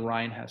in the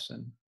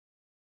Rheinhessen?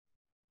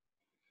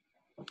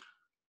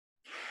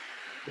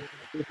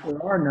 If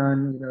there are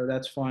none, you know,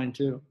 that's fine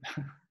too.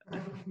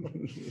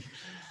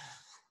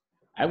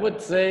 I would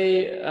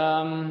say,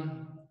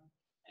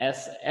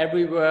 as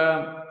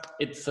everywhere,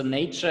 it's the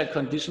nature,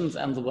 conditions,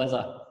 and the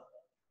weather.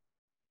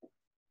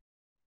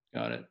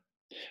 Got it.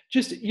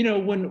 Just, you know,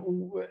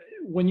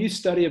 when you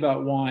study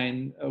about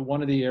wine,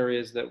 one of the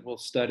areas that we'll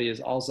study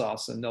is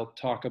Alsace, and they'll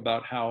talk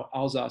about how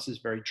Alsace is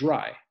very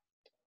dry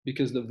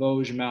because the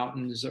Vosges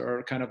mountains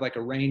are kind of like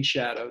a rain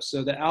shadow.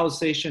 So the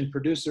Alsatian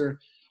producer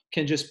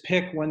can just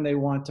pick when they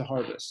want to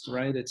harvest,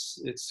 right? It's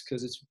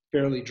because it's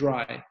fairly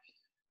dry.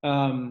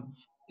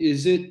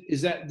 Is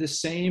that the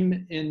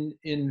same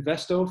in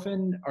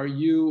Westhofen?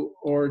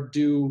 Or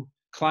do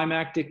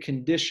climatic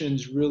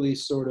conditions really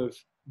sort of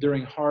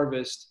during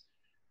harvest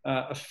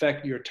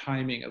affect your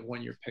timing of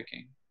when you're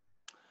picking?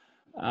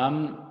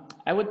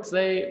 I would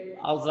say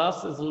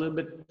Alsace is a little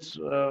bit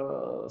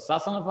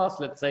southern of us.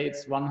 Let's say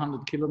it's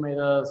 100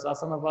 kilometers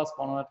southern of us,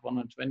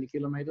 120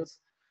 kilometers.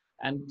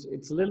 And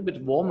it's a little bit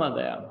warmer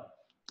there.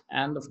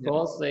 And of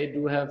course, they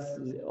do have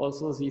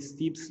also these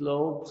steep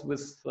slopes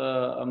with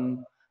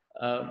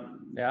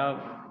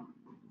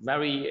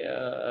very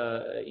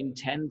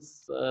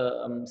intense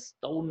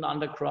stony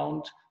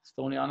underground.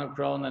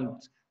 And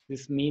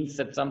this means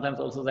that sometimes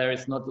also there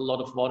is not a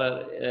lot of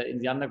water in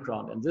the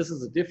underground. And this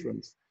is a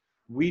difference.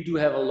 We do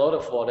have a lot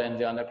of water in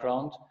the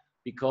underground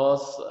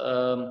because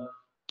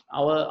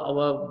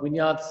our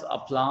vineyards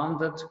are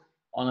planted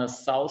on a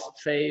south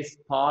face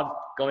part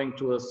going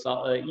to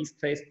a east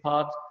face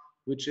part,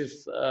 which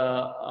is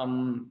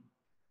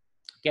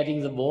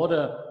getting the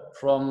water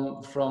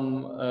from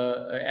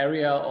an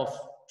area of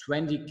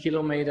 20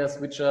 kilometers,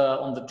 which are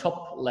on the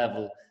top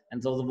level.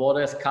 And so the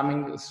water is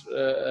coming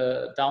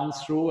down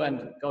through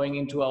and going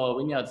into our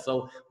vineyards.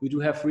 So we do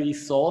have really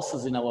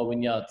sources in our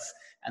vineyards.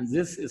 And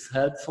this is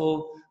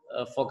helpful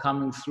for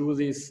coming through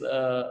these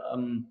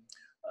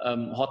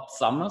hot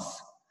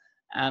summers.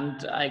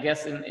 And I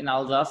guess in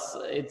Alsace,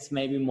 it's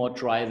maybe more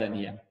dry than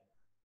here.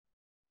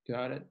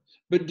 Got it.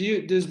 But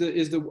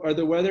are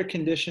the weather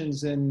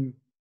conditions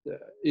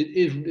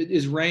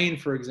is rain,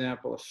 for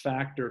example, a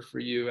factor for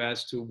you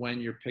as to when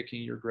you're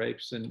picking your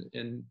grapes?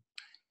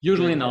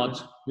 Usually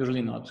not.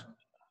 Usually not.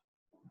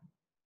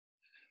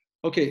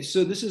 Okay,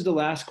 so this is the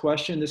last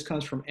question. This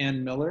comes from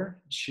Ann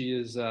Miller. She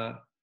is a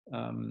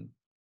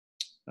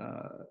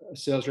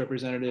sales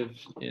representative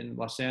in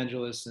Los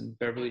Angeles and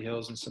Beverly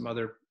Hills and some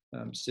other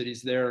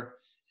cities there.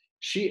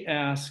 She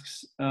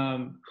asks,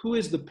 who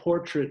is the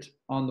portrait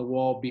on the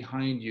wall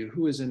behind you?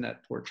 Who is in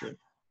that portrait?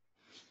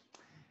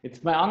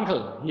 It's my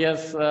uncle. He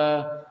has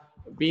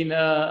been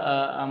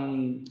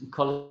an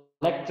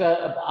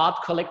art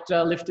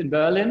collector, lived in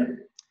Berlin.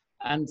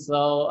 And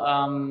so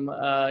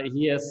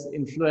he has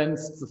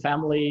influenced the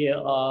family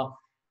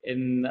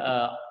in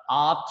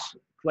art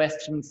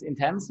questions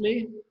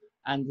intensely.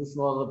 And this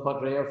was a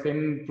portrait of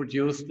him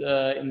produced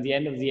in the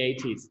end of the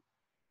 80s.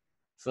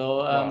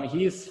 So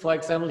he's, for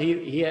example,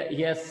 he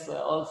has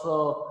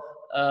also,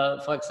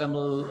 for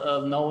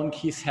example, known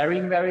Keith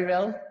Haring very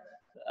well.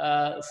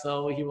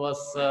 So he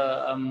was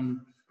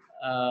in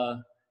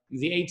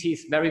the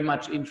 80s very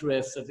much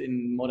interested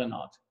in modern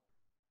art.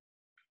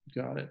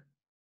 Got it.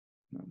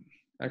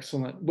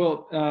 Excellent.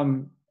 Well,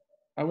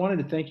 I wanted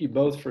to thank you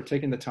both for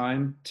taking the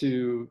time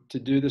to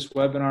do this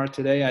webinar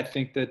today. I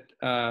think that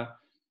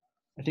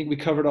I think we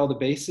covered all the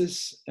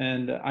bases,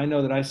 and I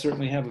know that I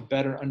certainly have a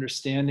better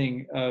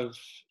understanding of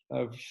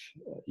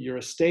your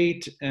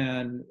estate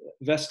and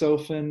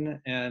Westhofen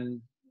and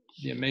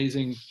the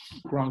amazing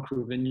Grand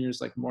Cru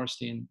vineyards like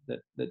Morstein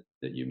that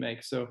you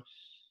make. So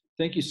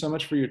thank you so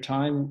much for your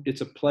time.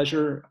 It's a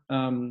pleasure.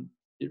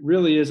 It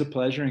really is a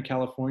pleasure in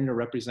California to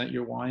represent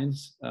your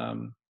wines.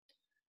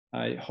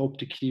 I hope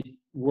to keep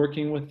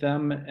working with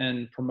them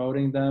and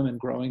promoting them and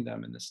growing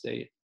them in the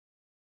state.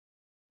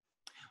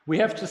 We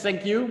have to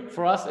thank you.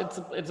 For us,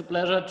 it's a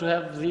pleasure to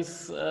have you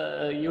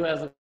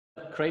as a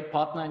great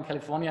partner in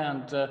California,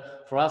 and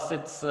for us,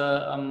 it's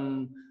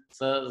the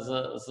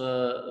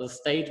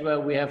state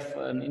where we have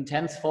an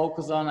intense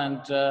focus on.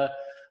 And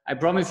I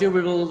promise you,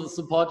 we will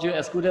support you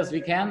as good as we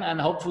can, and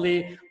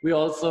hopefully, we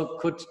also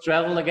could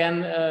travel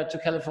again to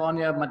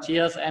California,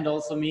 Matthias and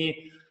also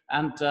me.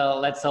 And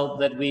let's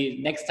hope that we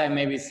next time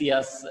maybe see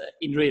us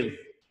in real.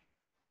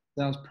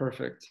 Sounds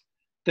perfect.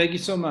 Thank you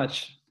so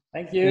much.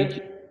 Thank you. Thank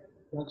you.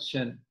 Thanks,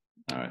 Shin.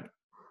 All right.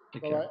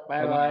 Take care.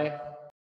 Bye-bye. Bye-bye.